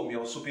acusou-me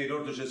ao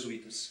superior dos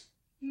jesuítas.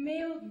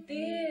 Meu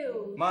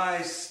Deus!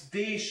 Mas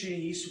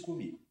deixem isso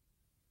comigo.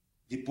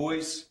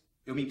 Depois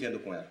eu me entendo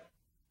com ela.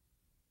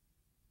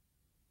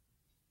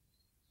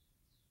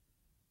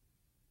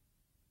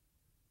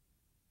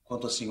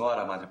 Quanto à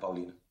senhora, Madre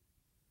Paulina,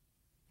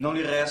 não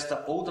lhe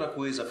resta outra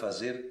coisa a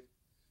fazer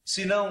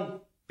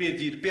senão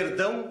pedir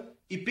perdão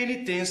e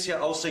penitência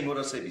ao senhor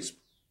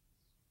arcebispo.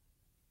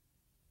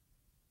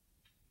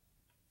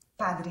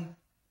 Padre,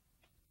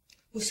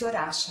 o senhor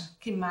acha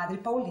que Madre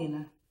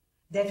Paulina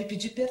deve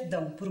pedir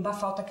perdão por uma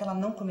falta que ela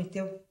não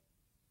cometeu?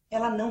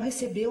 Ela não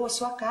recebeu a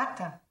sua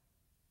carta.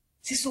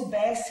 Se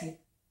soubesse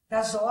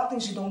das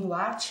ordens de Dom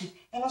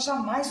Duarte, ela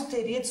jamais o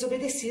teria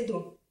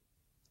desobedecido.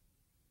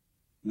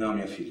 Não,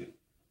 minha filha.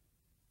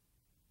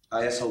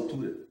 A essa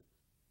altura,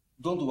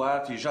 Dom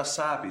Duarte já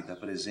sabe da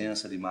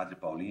presença de Madre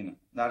Paulina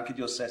na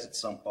Arquidiocese de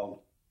São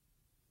Paulo.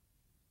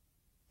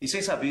 E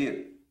sem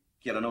saber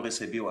que ela não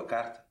recebeu a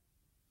carta,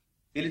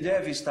 ele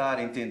deve estar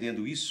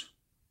entendendo isso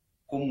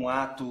como um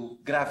ato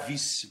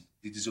gravíssimo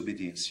de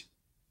desobediência.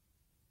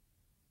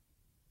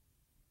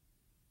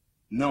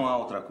 Não há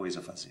outra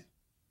coisa a fazer.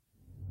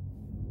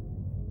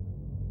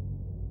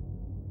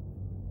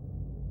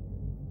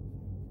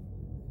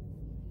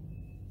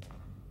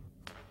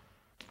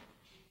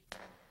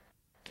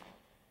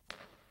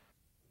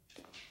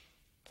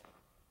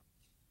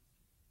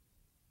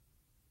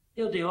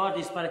 Eu dei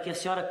ordens para que a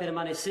senhora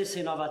permanecesse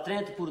em Nova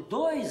Trento por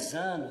 2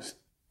 anos,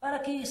 para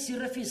que se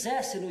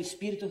refizesse no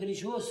espírito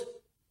religioso.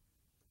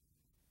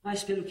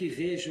 Mas, pelo que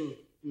vejo,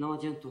 não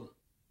adiantou.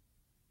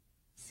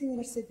 Senhor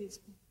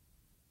arcebispo.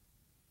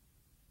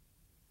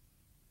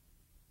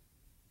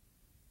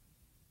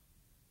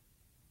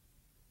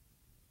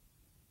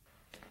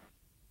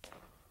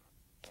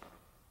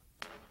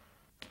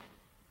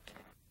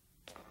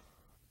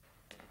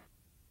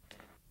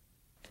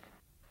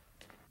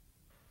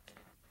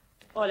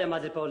 Olha,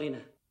 Madre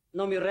Paulina,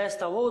 não me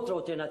resta outra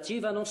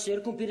alternativa a não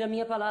ser cumprir a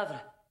minha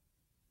palavra.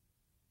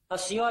 A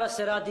senhora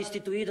será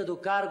destituída do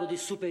cargo de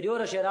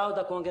superiora geral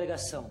da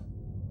congregação.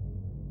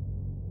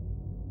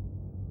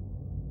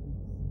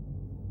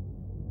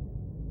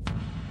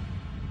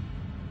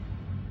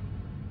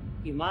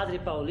 E Madre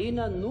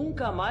Paulina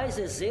nunca mais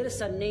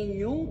exerça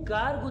nenhum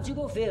cargo de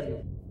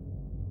governo.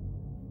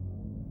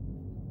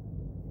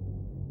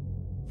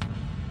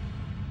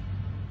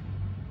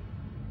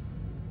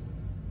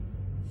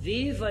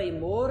 Viva e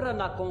morra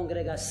na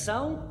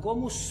congregação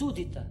como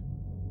súdita.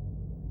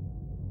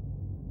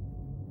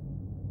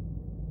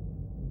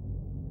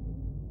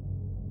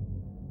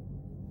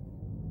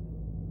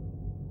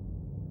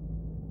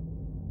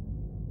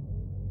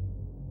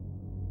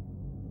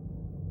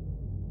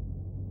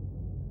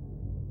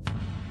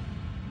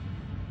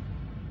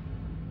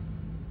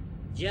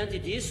 Diante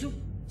disso,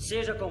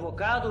 seja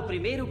convocado o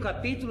primeiro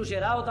capítulo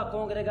geral da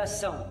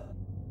congregação.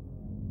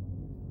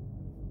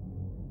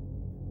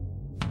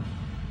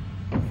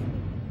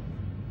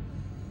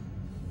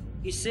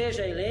 E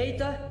seja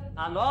eleita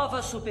a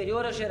nova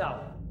superiora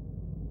geral.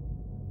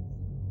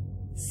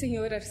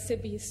 Senhor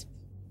arcebispo,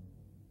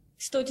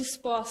 estou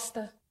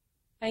disposta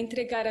a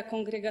entregar a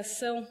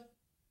congregação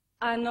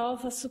à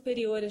nova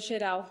superiora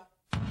geral.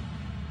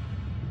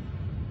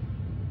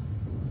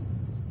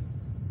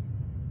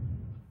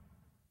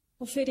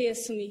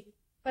 Ofereço-me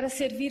para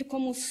servir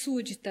como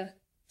súdita,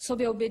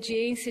 sob a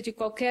obediência de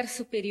qualquer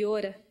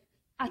superiora,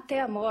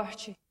 até a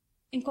morte,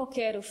 em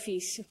qualquer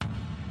ofício.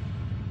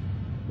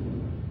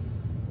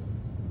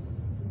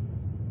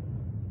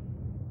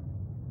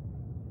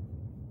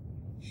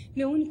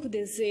 Meu único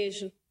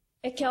desejo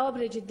é que a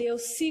obra de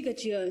Deus siga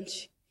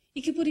adiante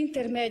e que, por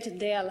intermédio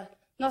dela,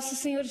 nosso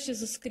Senhor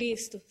Jesus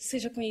Cristo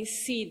seja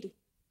conhecido,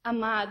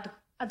 amado,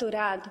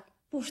 adorado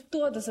por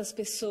todas as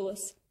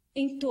pessoas,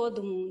 em todo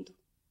o mundo.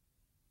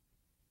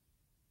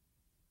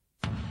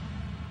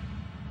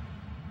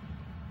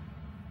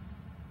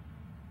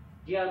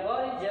 De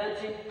agora em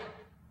diante,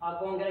 a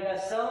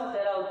congregação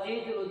terá o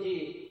título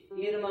de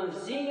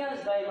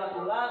Irmãzinhas da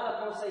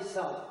Imaculada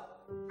Conceição.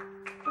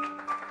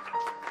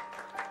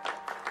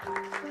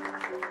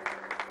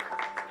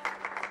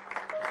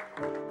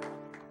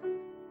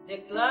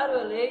 Declaro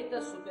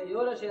eleita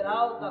superiora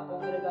geral da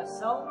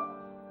congregação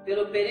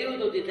pelo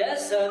período de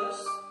 10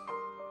 anos,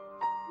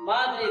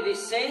 Madre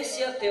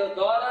Vicência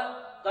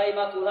Teodora da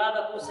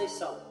Imaculada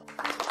Conceição.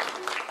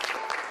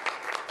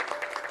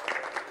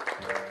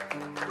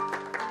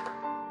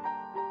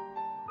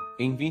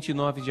 Em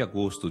 29 de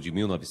agosto de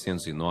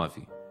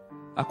 1909,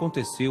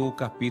 aconteceu o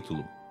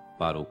capítulo,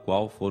 para o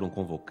qual foram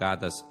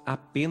convocadas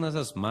apenas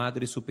as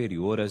madres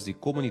superioras de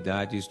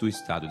comunidades do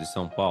estado de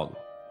São Paulo.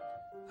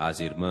 As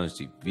irmãs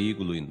de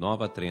Vígulo e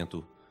Nova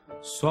Trento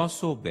só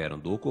souberam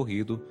do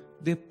ocorrido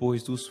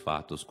depois dos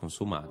fatos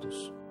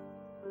consumados.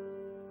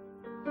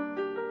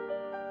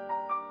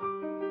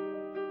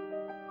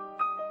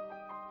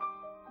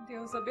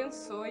 Deus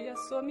abençoe a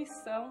sua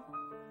missão,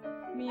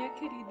 minha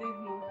querida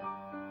irmã.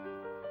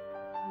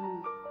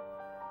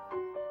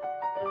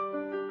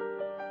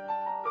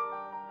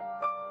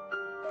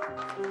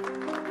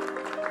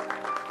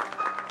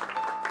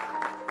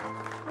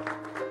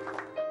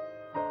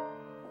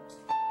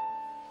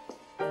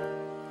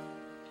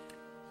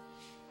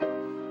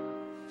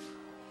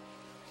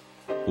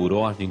 Por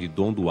ordem de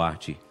Dom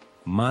Duarte,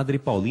 Madre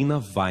Paulina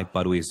vai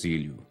para o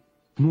exílio,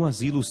 no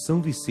asilo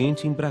São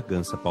Vicente, em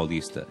Bragança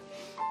Paulista.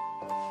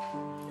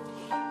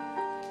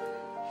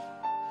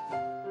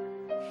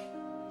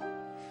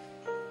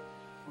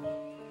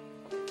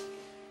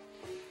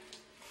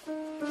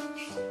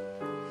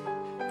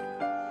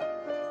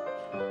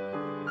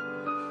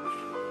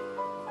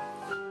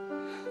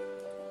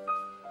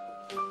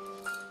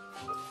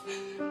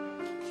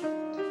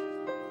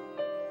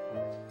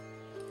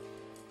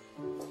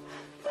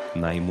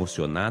 Na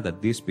emocionada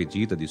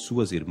despedida de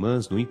suas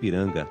irmãs no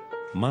Ipiranga,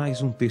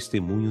 mais um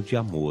testemunho de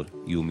amor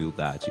e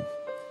humildade.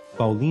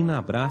 Paulina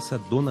abraça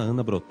Dona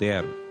Ana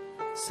Brotero,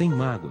 sem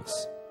mágoas,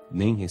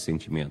 nem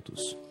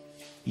ressentimentos.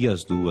 E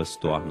as duas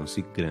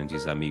tornam-se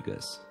grandes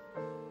amigas.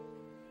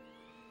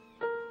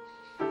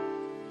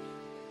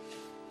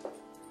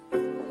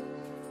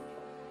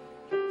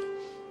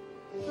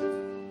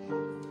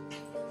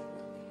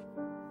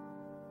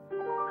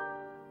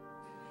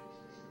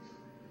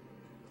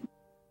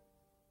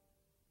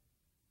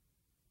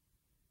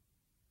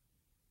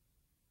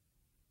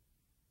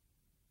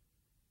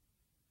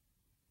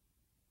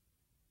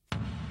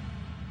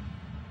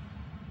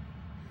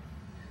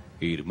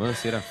 Irmã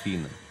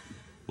Serafina,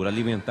 por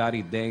alimentar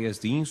ideias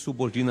de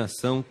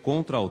insubordinação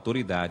contra a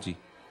autoridade,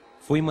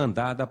 foi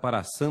mandada para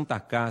a Santa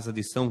Casa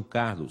de São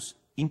Carlos,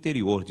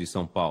 interior de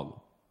São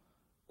Paulo.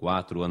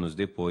 4 anos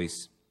depois,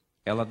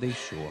 ela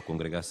deixou a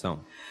congregação.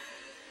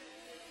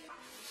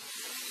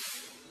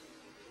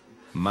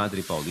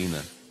 Madre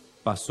Paulina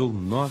passou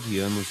 9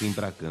 anos em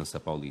Bragança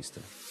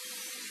Paulista.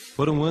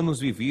 Foram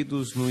anos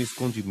vividos no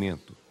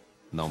escondimento,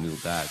 na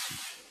humildade,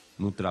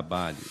 no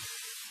trabalho,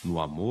 no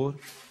amor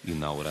e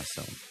na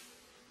oração.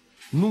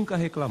 Nunca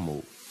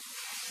reclamou,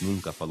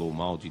 nunca falou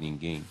mal de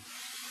ninguém,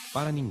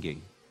 para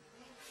ninguém.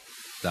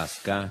 Das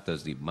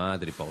cartas de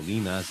Madre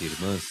Paulina às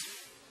irmãs,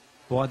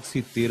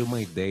 pode-se ter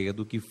uma ideia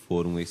do que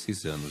foram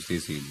esses anos de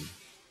exílio.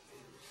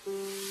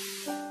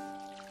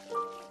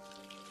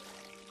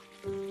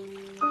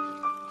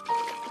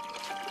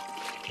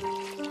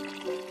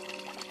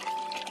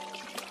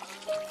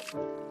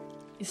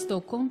 Estou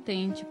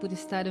contente por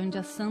estar onde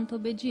a santa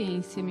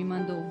obediência me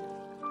mandou.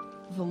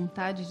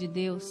 Vontade de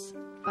Deus,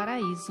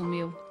 paraíso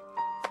meu.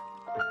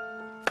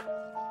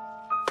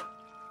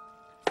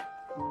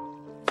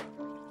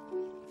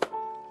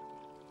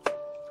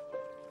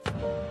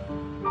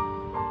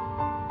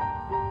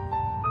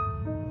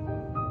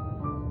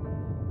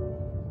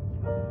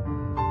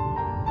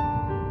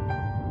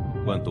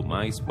 Quanto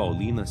mais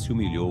Paulina se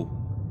humilhou,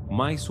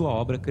 mais sua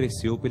obra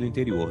cresceu pelo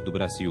interior do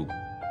Brasil.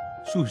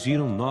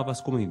 Surgiram novas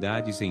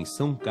comunidades em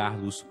São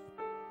Carlos,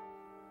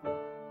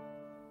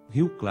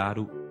 Rio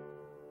Claro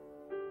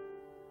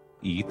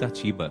e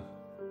Itatiba.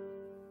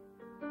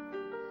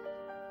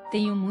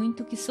 Tenho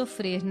muito que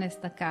sofrer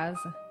nesta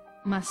casa,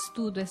 mas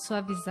tudo é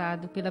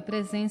suavizado pela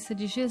presença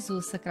de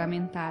Jesus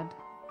sacramentado.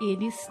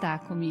 Ele está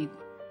comigo.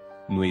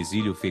 No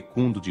exílio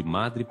fecundo de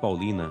Madre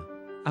Paulina,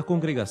 a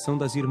congregação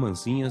das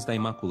Irmãzinhas da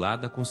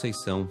Imaculada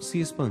Conceição se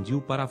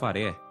expandiu para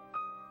Avaré,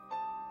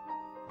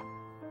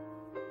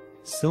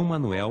 São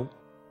Manuel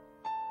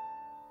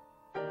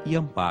e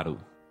Amparo.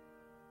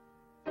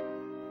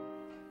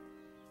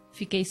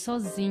 Fiquei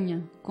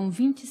sozinha, com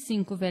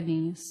 25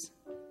 velhinhos.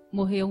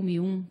 Morreu-me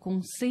um com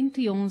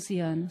 111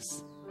 anos.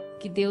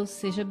 Que Deus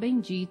seja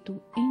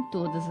bendito em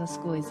todas as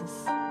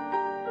coisas.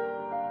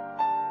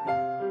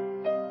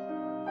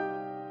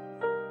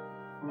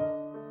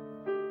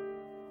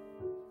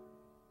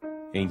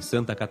 Em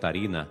Santa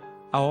Catarina,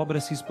 a obra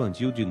se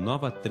expandiu de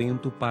Nova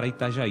Trento para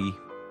Itajaí.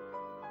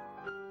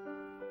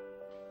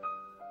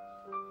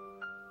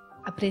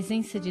 A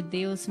presença de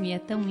Deus me é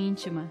tão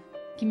íntima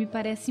que me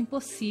parece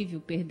impossível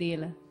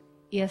perdê-la,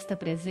 e esta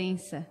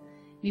presença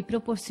me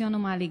proporciona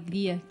uma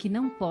alegria que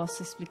não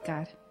posso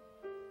explicar.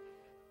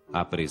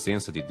 A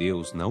presença de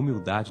Deus na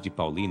humildade de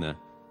Paulina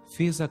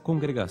fez a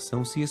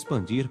congregação se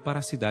expandir para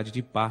a cidade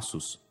de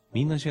Passos,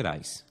 Minas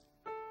Gerais.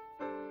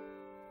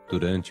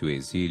 Durante o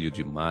exílio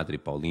de Madre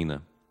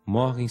Paulina,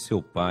 morrem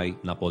seu pai,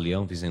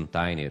 Napoleão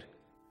Wiesentheimer,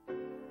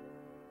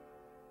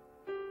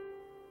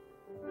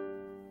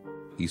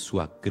 e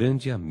sua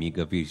grande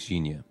amiga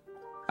Virgínia,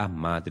 a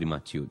Madre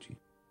Matilde.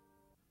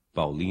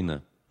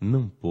 Paulina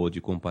não pôde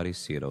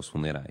comparecer aos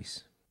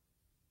funerais.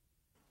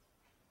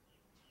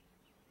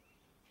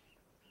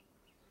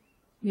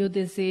 Meu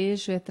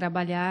desejo é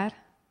trabalhar,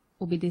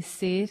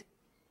 obedecer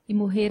e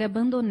morrer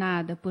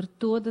abandonada por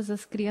todas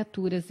as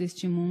criaturas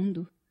deste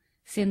mundo,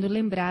 sendo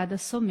lembrada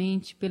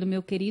somente pelo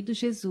meu querido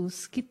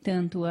Jesus, que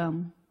tanto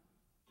amo.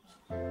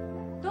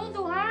 Dom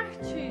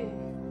Duarte!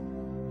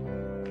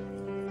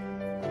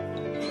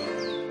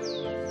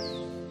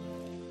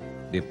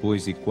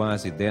 Depois de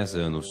quase 10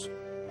 anos,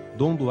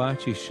 Dom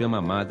Duarte chama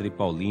a Madre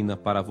Paulina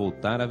para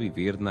voltar a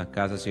viver na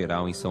Casa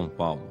Geral em São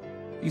Paulo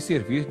e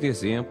servir de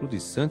exemplo de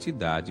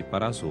santidade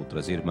para as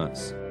outras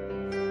irmãs.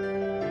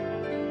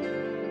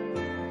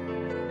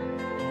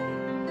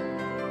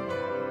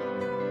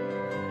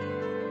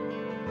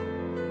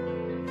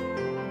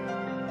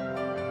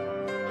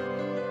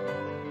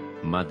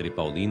 Madre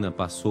Paulina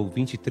passou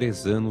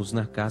 23 anos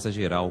na casa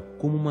geral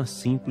como uma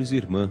simples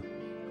irmã,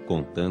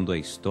 contando a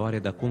história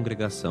da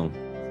congregação.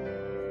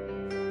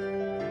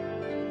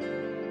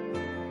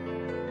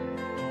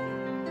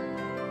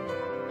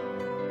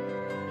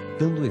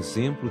 Dando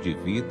exemplo de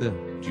vida,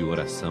 de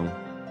oração,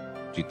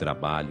 de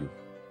trabalho,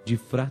 de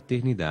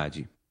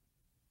fraternidade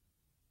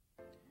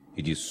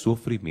e de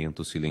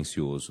sofrimento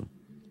silencioso.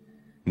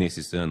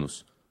 Nesses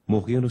anos,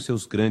 morreram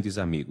seus grandes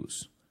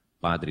amigos,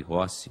 Padre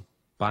Rossi,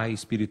 pai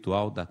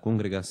espiritual da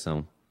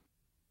congregação,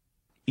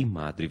 e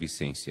Madre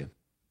Vicência.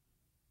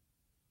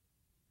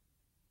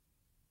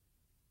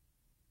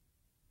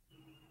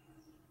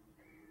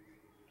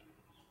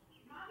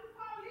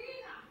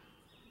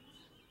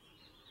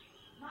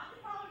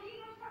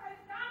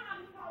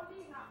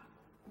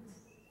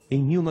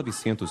 Em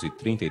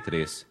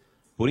 1933,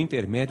 por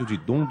intermédio de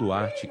Dom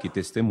Duarte, que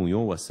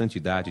testemunhou a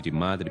santidade de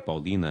Madre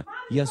Paulina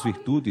e as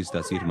virtudes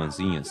das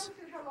irmãzinhas,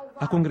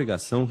 a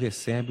congregação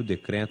recebe o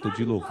decreto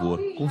de louvor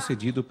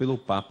concedido pelo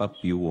Papa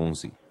Pio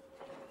XI.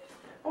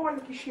 Olha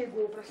o que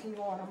chegou para a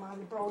senhora,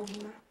 Madre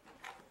Paulina.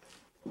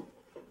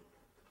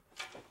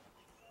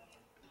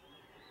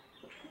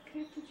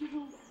 Decreto de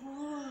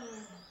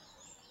louvor.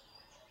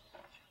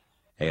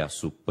 É a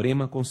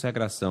suprema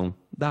consagração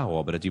da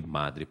obra de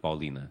Madre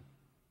Paulina.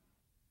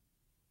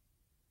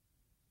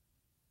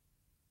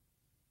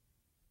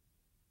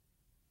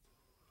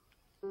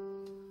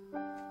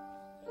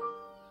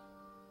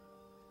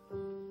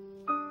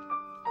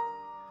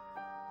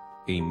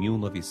 Em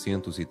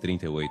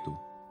 1938,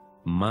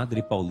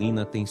 Madre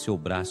Paulina tem seu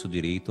braço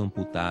direito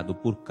amputado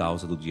por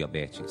causa do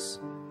diabetes.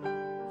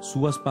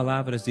 Suas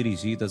palavras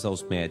dirigidas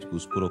aos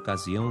médicos por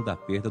ocasião da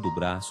perda do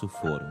braço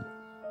foram: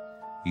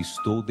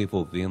 estou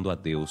devolvendo a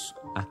Deus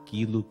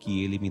aquilo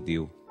que Ele me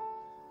deu.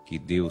 Que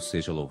Deus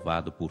seja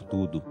louvado por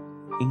tudo,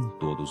 em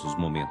todos os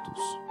momentos.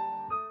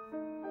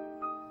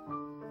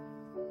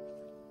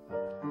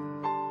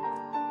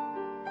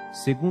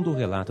 Segundo o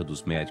relato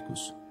dos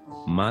médicos,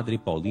 Madre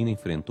Paulina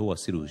enfrentou a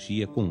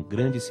cirurgia com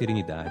grande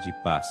serenidade e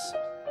paz,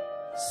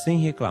 sem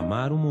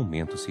reclamar um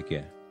momento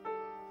sequer.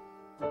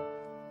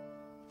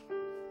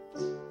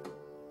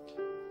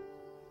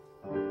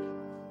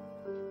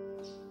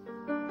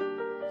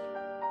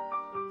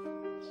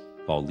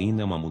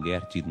 Paulina é uma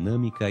mulher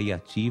dinâmica e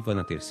ativa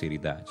na terceira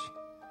idade.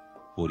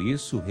 Por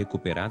isso,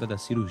 recuperada da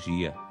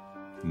cirurgia,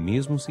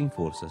 mesmo sem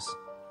forças,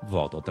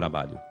 volta ao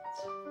trabalho.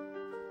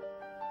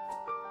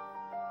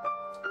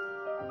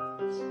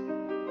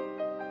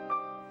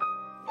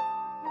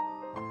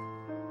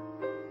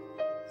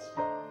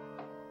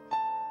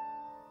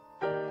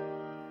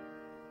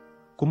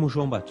 Como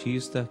João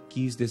Batista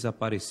quis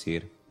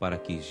desaparecer para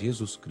que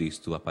Jesus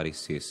Cristo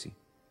aparecesse.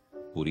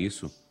 Por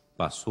isso,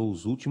 passou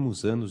os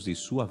últimos anos de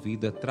sua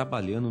vida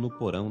trabalhando no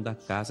porão da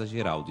Casa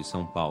Geral de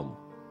São Paulo,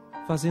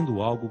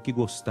 fazendo algo que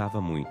gostava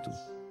muito: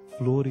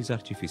 flores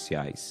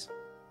artificiais.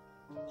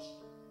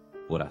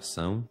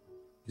 Oração,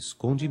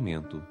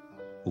 escondimento,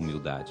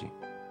 humildade.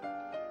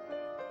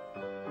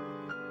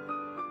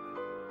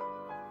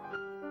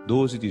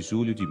 12 de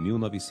julho de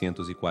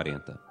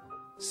 1940.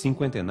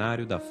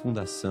 Cinquentenário da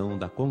fundação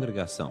da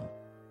congregação.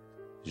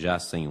 Já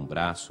sem um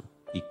braço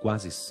e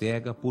quase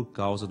cega por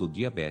causa do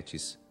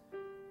diabetes,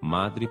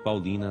 Madre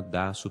Paulina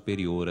dá às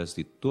superioras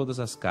de todas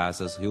as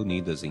casas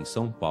reunidas em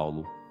São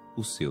Paulo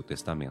o seu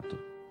testamento.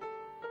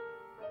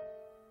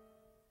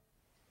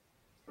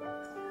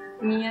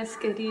 Minhas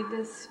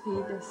queridas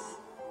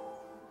filhas,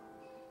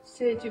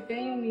 sede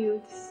bem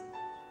humildes.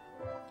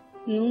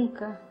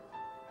 Nunca,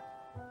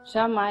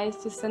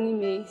 jamais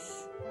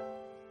desanimeis.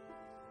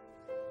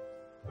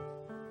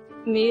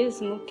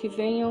 Mesmo que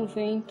venham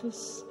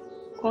ventos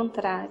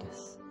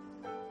contrários.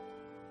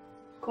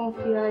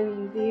 Confiai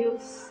em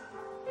Deus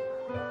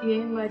e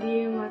em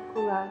Maria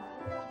Imaculada.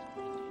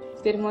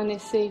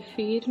 Permanecei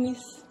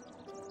firmes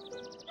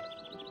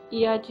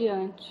e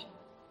adiante.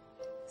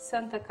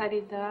 Santa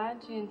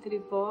caridade entre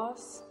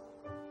vós,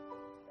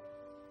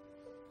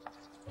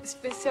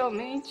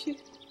 especialmente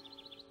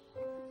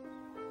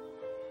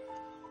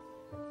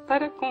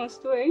para com os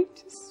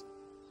doentes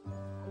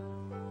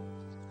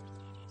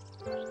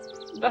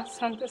das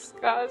santas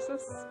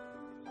casas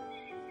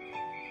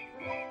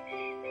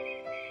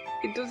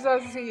e dos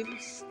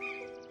asilos.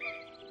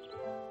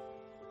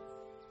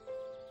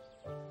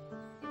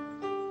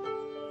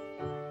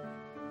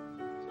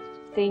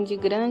 Tem de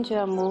grande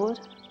amor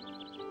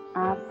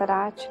a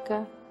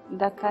prática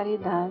da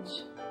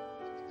caridade.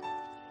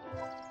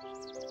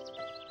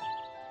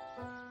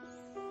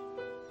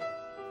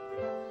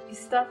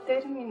 Está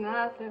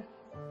terminada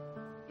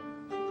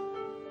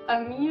a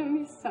minha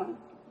missão.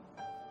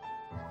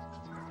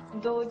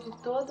 Dou de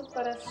todo o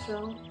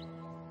coração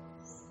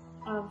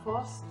a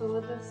vós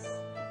todas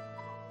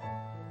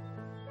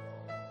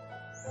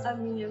a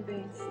minha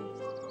bênção.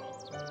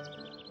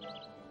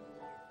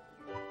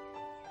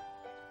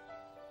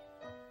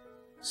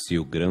 Se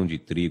o grão de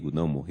trigo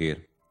não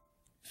morrer,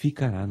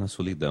 ficará na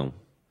solidão,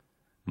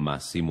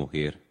 mas se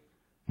morrer,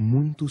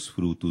 muitos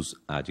frutos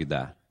há de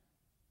dar.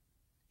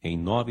 Em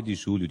 9 de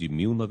julho de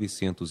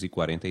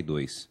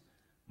 1942,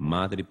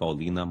 Madre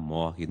Paulina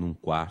morre num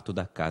quarto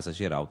da Casa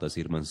Geral das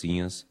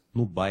Irmãzinhas,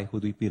 no bairro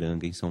do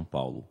Ipiranga, em São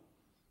Paulo.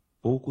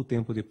 Pouco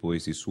tempo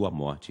depois de sua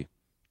morte,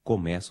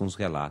 começam os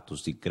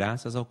relatos de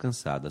graças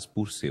alcançadas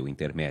por seu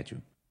intermédio.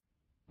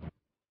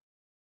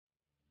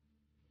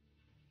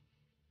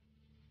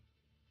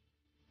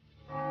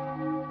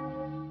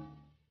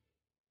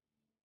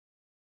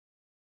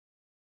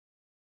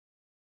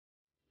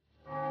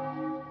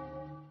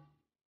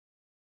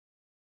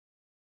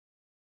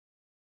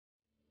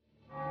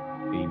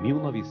 Em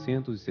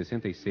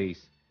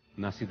 1966,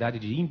 na cidade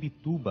de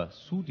Imbituba,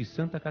 sul de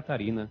Santa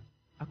Catarina,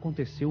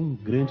 aconteceu um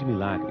grande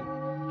milagre,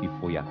 que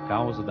foi a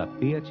causa da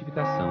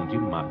beatificação de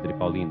Madre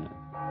Paulina.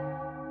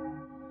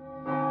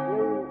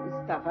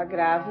 Eu estava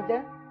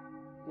grávida,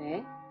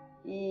 né?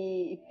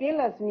 E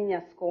pelas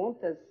minhas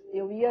contas,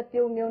 eu ia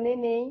ter o meu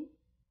neném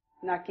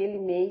naquele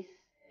mês,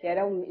 que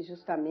era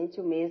justamente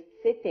o mês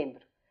de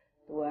setembro,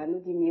 do ano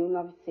de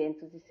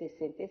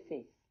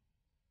 1966.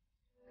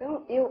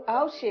 Então,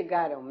 ao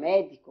chegar ao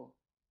médico,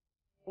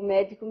 o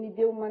médico me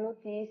deu uma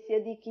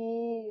notícia de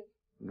que...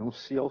 Não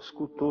se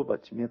auscultou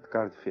batimento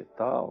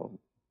cardiofetal.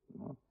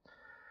 Não.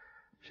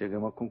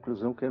 Chegamos à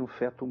conclusão que era um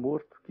feto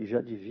morto, que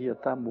já devia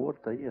estar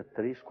morto aí há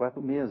 3,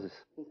 4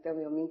 meses. Então,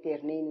 eu me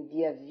internei no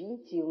dia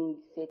 21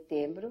 de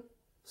setembro.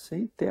 Você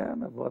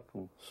interna, bota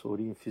um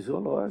sorinho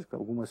fisiológico,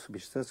 algumas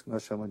substâncias que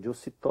nós chamamos de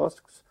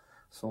ocitóxicos,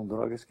 são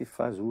drogas que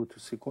fazem o útero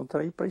se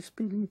contrair para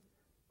expelir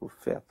o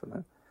feto,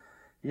 né?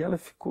 E ela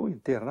ficou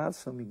internada,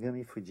 se não me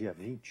engano, foi dia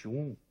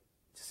 21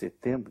 de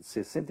setembro de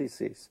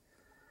 66.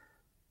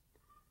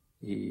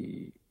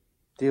 E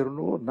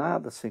internou,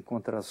 nada, sem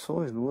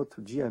contrações. No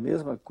outro dia, a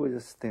mesma coisa,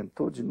 se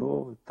tentou de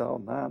novo e tal,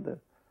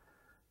 nada.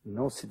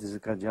 Não se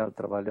desencadearam o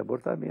trabalho de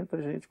abortamento,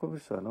 a gente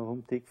conversou, nós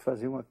vamos ter que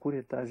fazer uma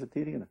curetagem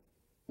uterina.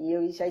 E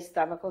eu já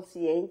estava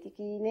consciente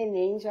que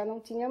neném já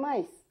não tinha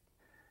mais.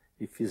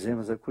 E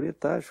fizemos a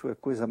curetagem, foi a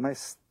coisa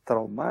mais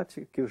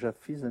traumática que eu já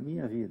fiz na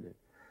minha vida.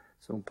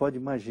 Você não pode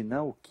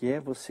imaginar o que é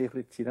você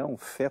retirar um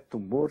feto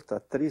morto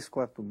há 3,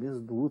 4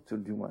 meses do útero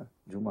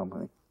de uma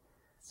mãe.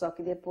 Só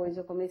que depois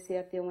eu comecei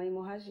a ter uma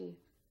hemorragia.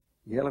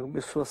 E ela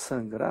começou a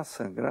sangrar.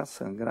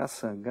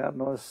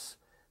 Nós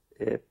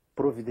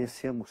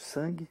providenciamos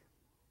sangue,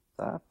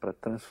 tá, para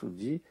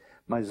transfundir,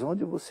 mas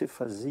onde você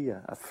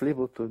fazia a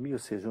flebotomia, ou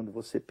seja, onde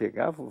você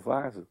pegava o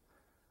vaso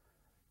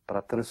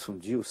para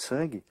transfundir o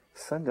sangue,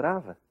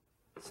 sangrava.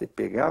 Você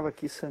pegava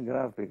aqui e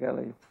sangrava,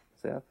 pegava aí,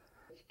 certo?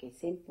 Fiquei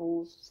sem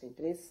pulso, sem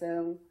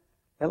pressão.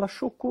 Ela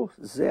chocou,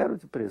 0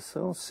 de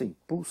pressão, sem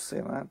pulso,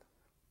 sem nada.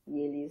 E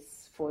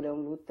eles foram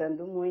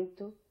lutando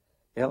muito.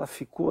 Ela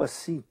ficou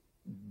assim,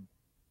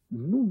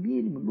 no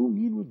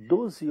mínimo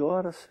 12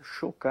 horas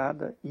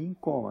chocada e em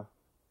coma.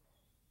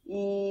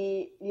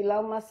 E lá,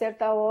 uma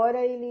certa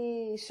hora,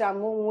 ele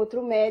chamou um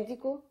outro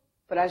médico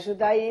para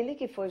ajudar ele,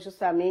 que foi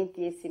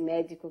justamente esse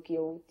médico que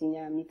eu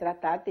tinha me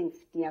tratado,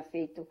 tinha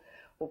feito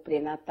o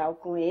pré-natal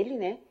com ele,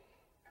 né?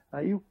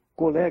 Aí o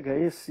colega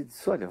esse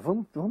disse, olha,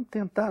 vamos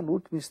tentar na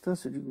última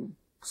instância. Eu digo,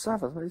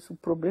 Savas, mas o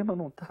problema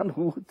não está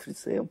no útero,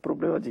 isso aí é um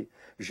problema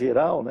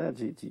geral, né,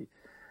 de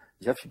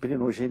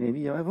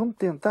anfibrinogenemia, mas vamos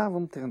tentar.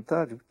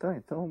 Eu digo, tá,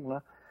 então vamos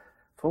lá.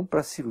 Fomos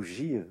para a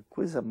cirurgia,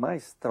 coisa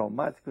mais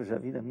traumática que eu já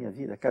vi na minha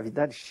vida, a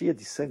cavidade cheia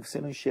de sangue,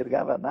 você não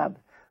enxergava nada.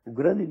 O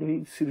grande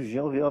inimigo do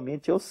cirurgião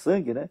realmente é o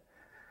sangue, né?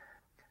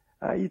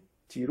 Aí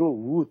tirou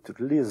o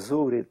útero,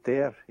 lesou o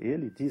ureter,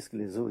 ele disse que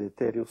lesou o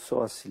ureter, eu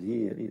só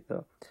auxiliei ali e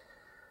tal.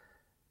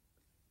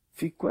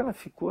 Ela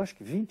ficou acho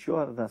que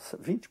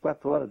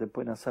 24 horas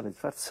depois na sala de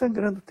parto,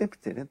 sangrando o tempo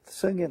inteiro.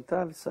 Sangue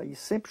entrava e saía,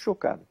 sempre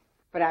chocado.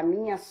 Para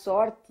minha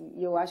sorte,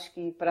 e eu acho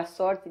que para a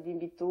sorte de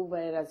Imbituba,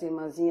 eram as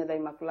irmãzinhas da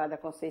Imaculada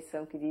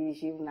Conceição que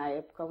dirigiam na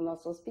época o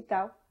nosso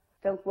hospital.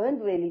 Então,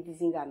 quando ele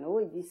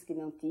desenganou e disse que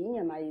não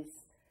tinha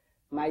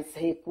mais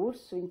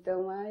recurso,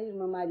 então a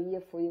irmã Maria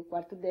foi ao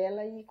quarto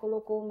dela e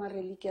colocou uma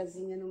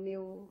relíquiazinha no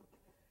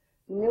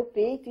meu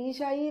peito. E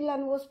já ir lá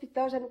no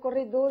hospital, já no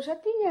corredor,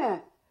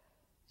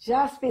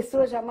 já as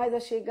pessoas já mais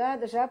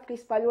achegadas, já porque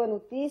espalhou a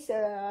notícia,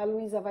 a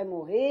Luísa vai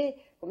morrer,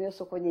 como eu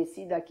sou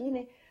conhecida aqui,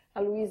 né?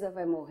 A Luísa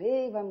vai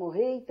morrer,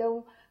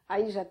 então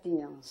aí já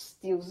tinha uns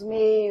tios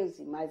meus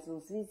e mais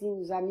uns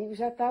vizinhos, amigos,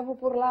 já estavam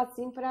por lá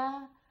assim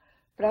para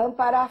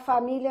amparar a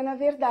família, na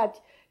verdade.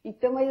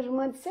 Então a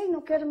irmã disse,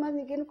 não quero mais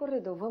ninguém no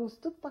corredor, vamos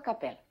tudo para a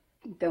capela.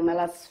 Então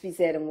elas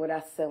fizeram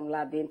oração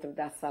lá dentro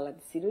da sala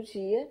de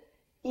cirurgia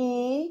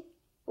e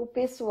o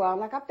pessoal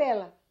na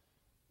capela.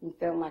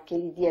 Então,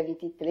 aquele dia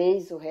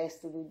 23, o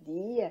resto do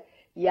dia,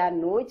 e à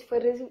noite foi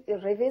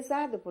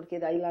revezado, porque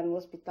daí lá no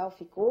hospital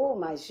ficou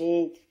mais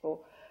gente,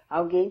 ficou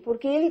alguém,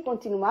 porque ele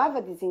continuava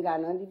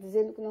desenganando e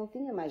dizendo que não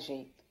tinha mais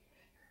jeito.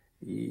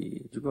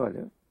 E digo,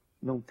 olha,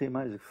 não tem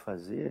mais o que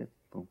fazer,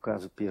 é um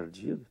caso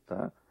perdido,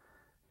 tá?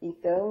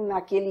 Então,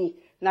 naquele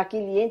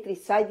entra e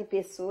sai de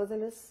pessoas,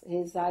 elas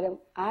rezaram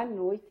a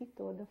noite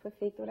toda, foi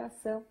feita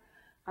oração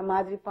à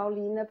Madre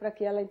Paulina para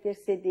que ela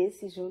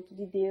intercedesse junto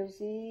de Deus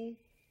e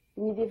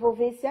me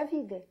devolvesse a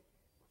vida.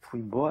 Fui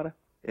embora,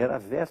 era a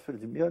véspera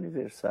de meu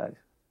aniversário,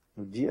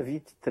 No dia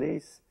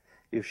 23,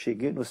 eu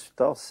cheguei no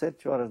hospital às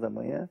 7 horas da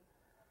manhã,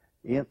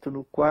 entro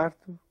no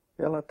quarto,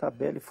 ela está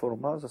bela e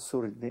formosa,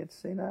 sorridente,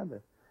 sem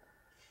nada.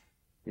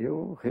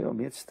 Eu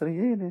realmente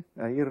estranhei, né?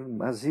 Aí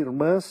as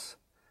irmãs,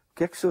 o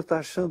que é que o senhor está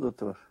achando,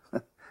 doutor?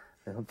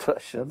 Eu não estou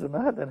achando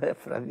nada, né?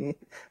 Para mim,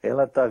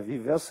 ela está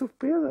viva, é uma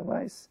surpresa,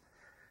 mas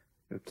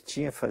o que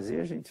tinha a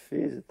fazer a gente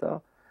fez e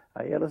tal.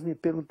 Aí elas me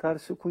perguntaram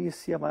se eu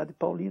conhecia a Madre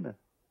Paulina.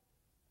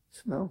 Eu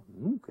disse, não,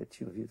 nunca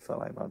tinha ouvido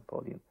falar em Madre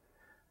Paulina.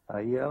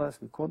 Aí elas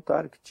me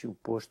contaram que tinham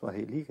posto uma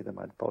relíquia da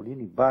Madre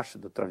Paulina embaixo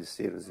do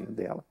travesseirozinho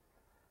dela,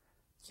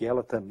 que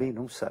ela também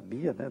não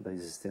sabia, né, da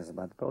existência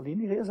da Madre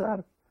Paulina, e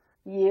rezaram.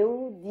 E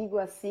eu digo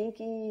assim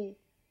que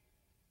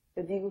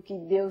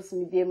Deus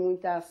me dê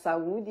muita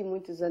saúde,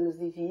 muitos anos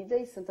de vida,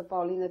 e Santa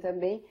Paulina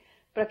também,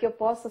 para que eu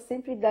possa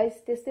sempre dar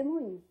esse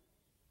testemunho.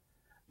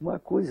 Uma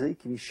coisa aí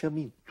que me chama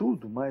em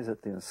tudo mais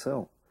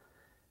atenção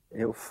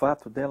é o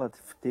fato dela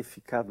ter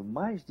ficado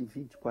mais de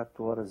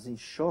 24 horas em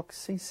choque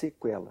sem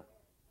sequela.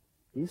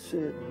 Isso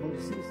não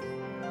existe.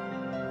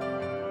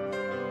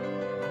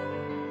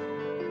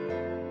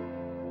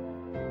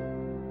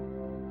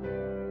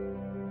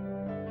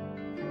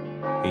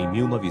 Em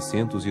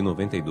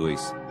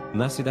 1992,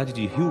 na cidade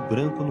de Rio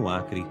Branco, no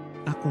Acre,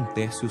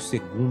 acontece o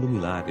segundo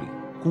milagre,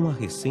 com a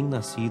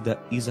recém-nascida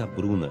Isa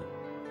Bruna.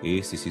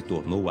 Esse se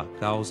tornou a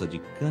causa de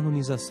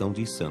canonização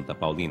de Santa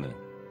Paulina.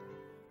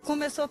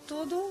 Começou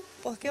tudo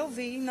porque eu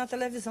vi na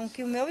televisão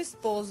que o meu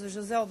esposo,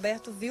 José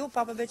Alberto, viu o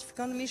Papa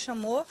beatificando, me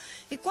chamou.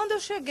 E quando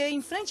eu cheguei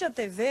em frente à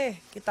TV,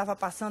 que estava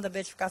passando a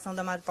beatificação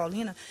da Madre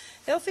Paulina,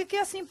 eu fiquei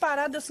assim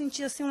parada, eu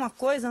senti assim uma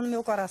coisa no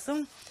meu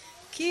coração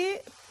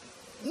que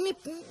me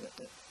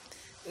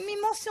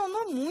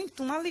emocionou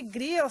muito, uma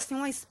alegria, assim,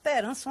 uma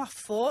esperança, uma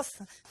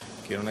força.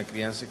 Que era uma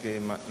criança que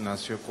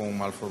nasceu com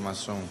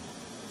malformação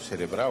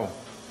cerebral,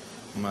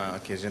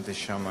 que a gente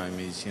chama em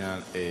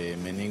medicina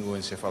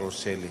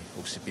meningoencefalocele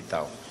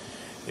occipital.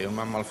 É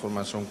uma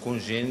malformação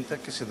congênita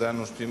que se dá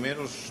nos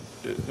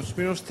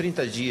primeiros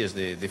 30 dias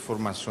de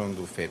formação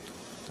do feto.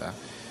 Tá?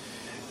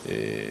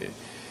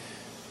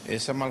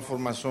 Essa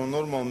malformação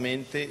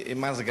normalmente é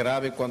mais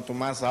grave quanto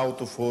mais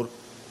alto for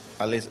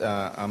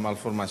a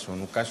malformação.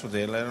 No caso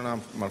dela era uma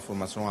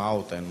malformação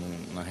alta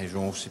na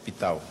região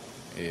occipital.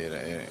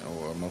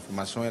 A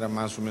malformação era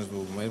mais ou menos do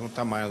mesmo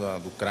tamanho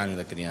do crânio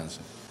da criança.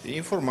 E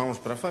informamos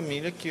para a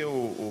família que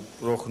o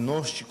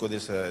prognóstico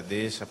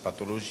dessa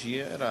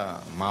patologia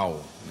era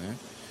mau, né?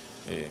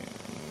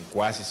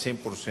 Quase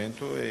 100%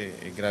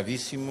 é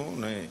gravíssimo,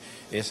 né?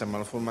 Essa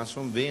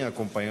malformação vem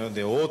acompanhada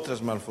de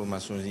outras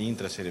malformações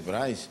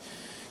intracerebrais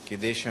que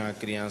deixam a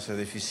criança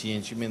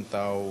deficiente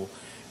mental,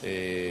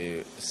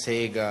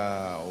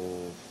 cega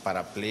ou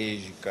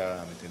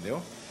paraplégica,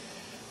 entendeu?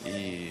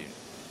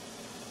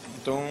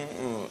 Então,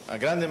 a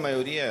grande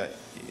maioria,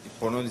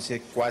 por não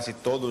dizer quase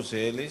todos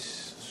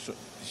eles,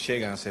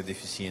 chegam a ser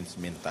deficientes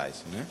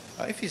mentais, né?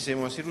 Aí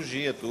fizemos a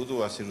cirurgia,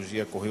 a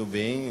cirurgia correu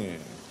bem,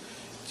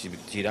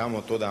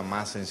 tiramos toda a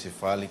massa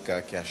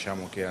encefálica que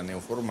achamos que era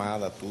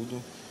neoformada,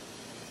 tudo,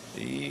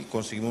 e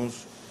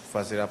conseguimos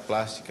fazer a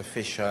plástica,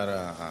 fechar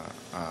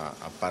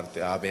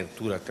a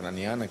abertura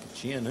craniana que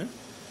tinha, né?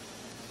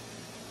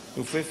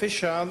 E foi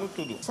fechado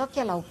tudo. Só que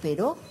ela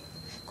operou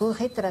com o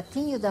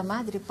retratinho da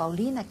Madre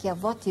Paulina, que a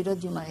avó tirou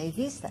de uma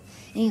revista,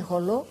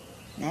 enrolou,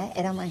 né?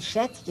 Era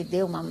manchete que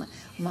deu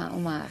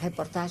uma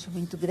reportagem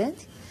muito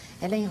grande.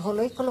 Ela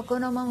enrolou e colocou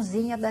na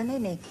mãozinha da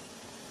neném.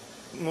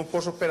 No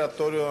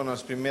pós-operatório,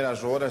 nas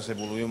primeiras horas,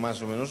 evoluiu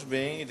mais ou menos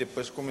bem e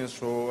depois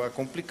começou a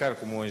complicar,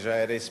 como já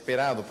era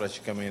esperado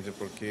praticamente,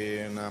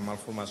 porque na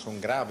malformação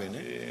grave,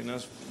 né?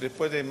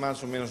 Depois de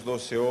mais ou menos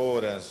 12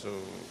 horas,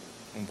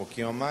 um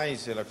pouquinho a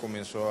mais, ela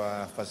começou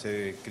a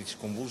fazer crises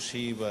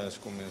convulsivas,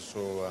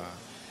 começou a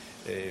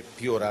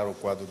piorar o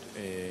quadro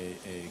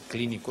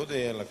clínico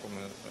dela,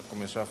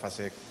 começou a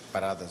fazer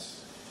paradas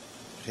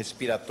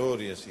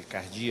respiratórias e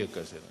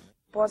cardíacas.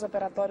 O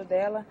pós-operatório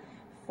dela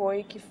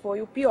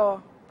foi o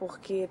pior,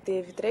 porque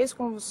teve 3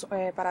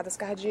 paradas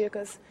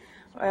cardíacas,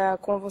 a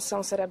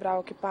convulsão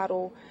cerebral que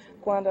parou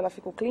quando ela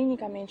ficou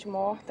clinicamente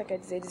morta, quer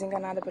dizer,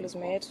 desenganada pelos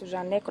médicos,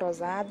 já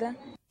necrosada.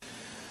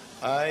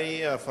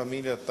 Aí a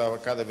família estava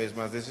cada vez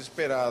mais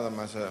desesperada,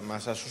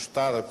 mais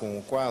assustada com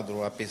o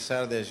quadro,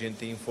 apesar de a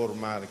gente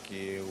informar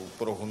que o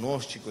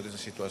prognóstico dessa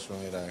situação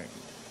era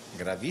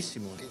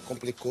gravíssimo. O que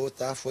complicou,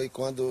 tá, foi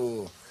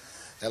quando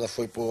ela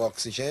foi para o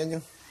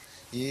oxigênio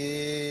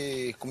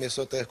e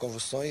começou a ter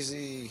convulsões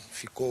e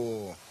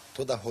ficou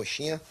toda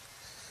roxinha.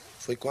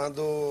 Foi quando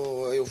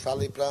eu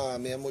falei para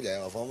minha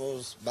mulher, ó,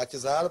 vamos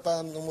batizá-la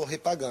para não morrer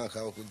pagã, que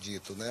é o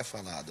dito, né,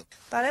 falado.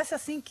 Parece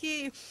assim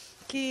que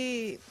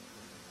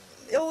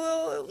eu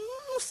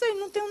não sei,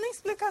 não tenho nem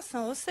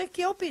explicação. Eu sei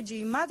que eu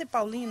pedi, Madre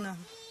Paulina,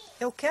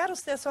 eu quero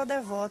ser sua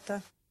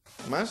devota.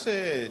 Mas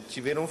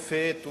tiveram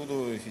fé,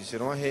 tudo,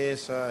 fizeram a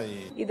reza.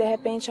 E de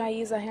repente a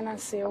Isa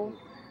renasceu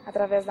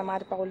através da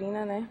Madre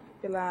Paulina, né?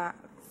 Pela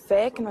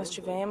fé que nós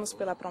tivemos,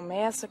 pela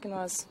promessa que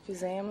nós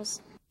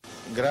fizemos.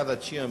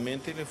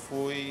 Gradativamente ele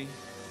foi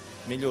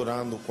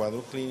melhorando o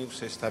quadro clínico,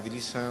 se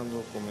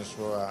estabilizando,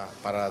 começou a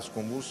parar as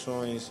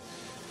convulsões,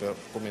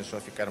 começou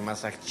a ficar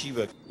mais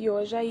ativa. E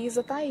hoje a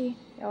Isa está aí,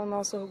 é o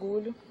nosso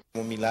orgulho.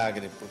 Um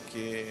milagre,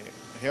 porque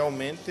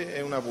realmente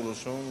é uma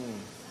evolução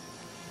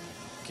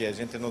que a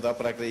gente não dá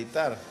para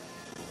acreditar.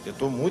 Eu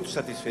estou muito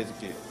satisfeito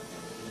que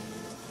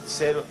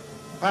ser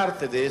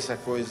parte dessa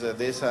coisa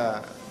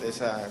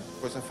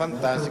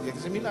fantástica,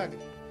 desse milagre.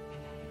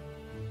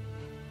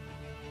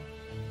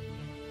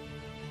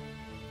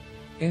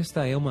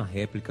 Esta é uma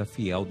réplica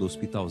fiel do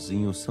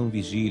Hospitalzinho São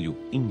Vigílio,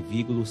 em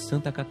Vígulo,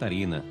 Santa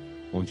Catarina,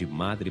 onde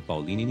Madre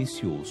Paulina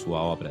iniciou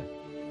sua obra.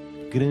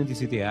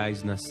 Grandes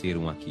ideais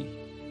nasceram aqui.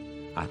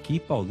 Aqui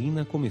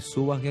Paulina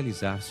começou a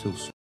realizar seus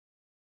sonhos.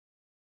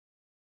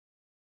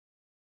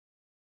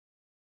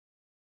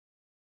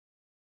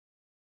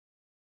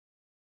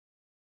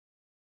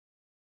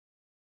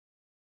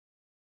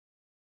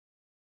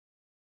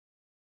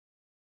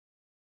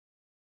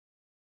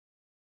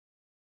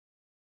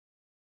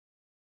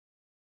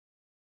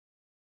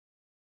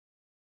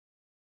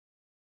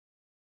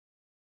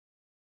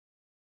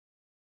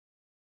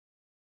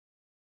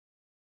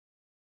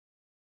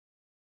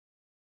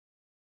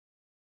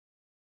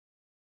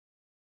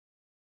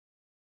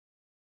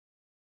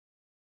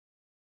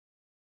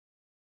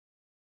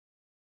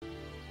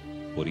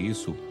 Por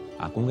isso,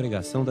 a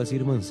Congregação das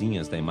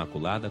Irmãzinhas da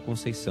Imaculada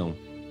Conceição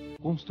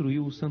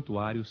construiu o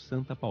Santuário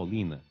Santa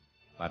Paulina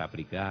para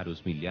abrigar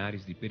os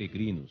milhares de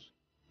peregrinos,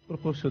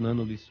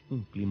 proporcionando-lhes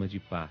um clima de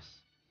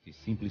paz, de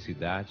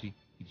simplicidade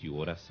e de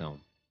oração.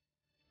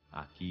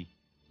 Aqui,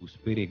 os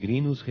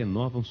peregrinos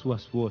renovam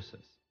suas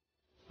forças,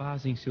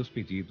 fazem seus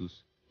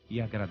pedidos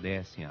e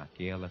agradecem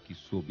àquela que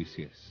soube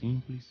ser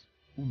simples,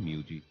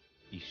 humilde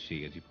e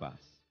cheia de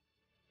paz.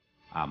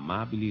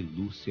 Amabile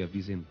Lúcia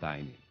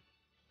Visentainer.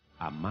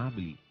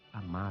 Amable,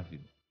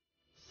 amável,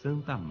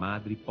 Santa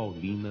Madre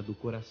Paulina do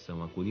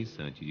Coração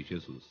Agonizante de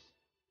Jesus.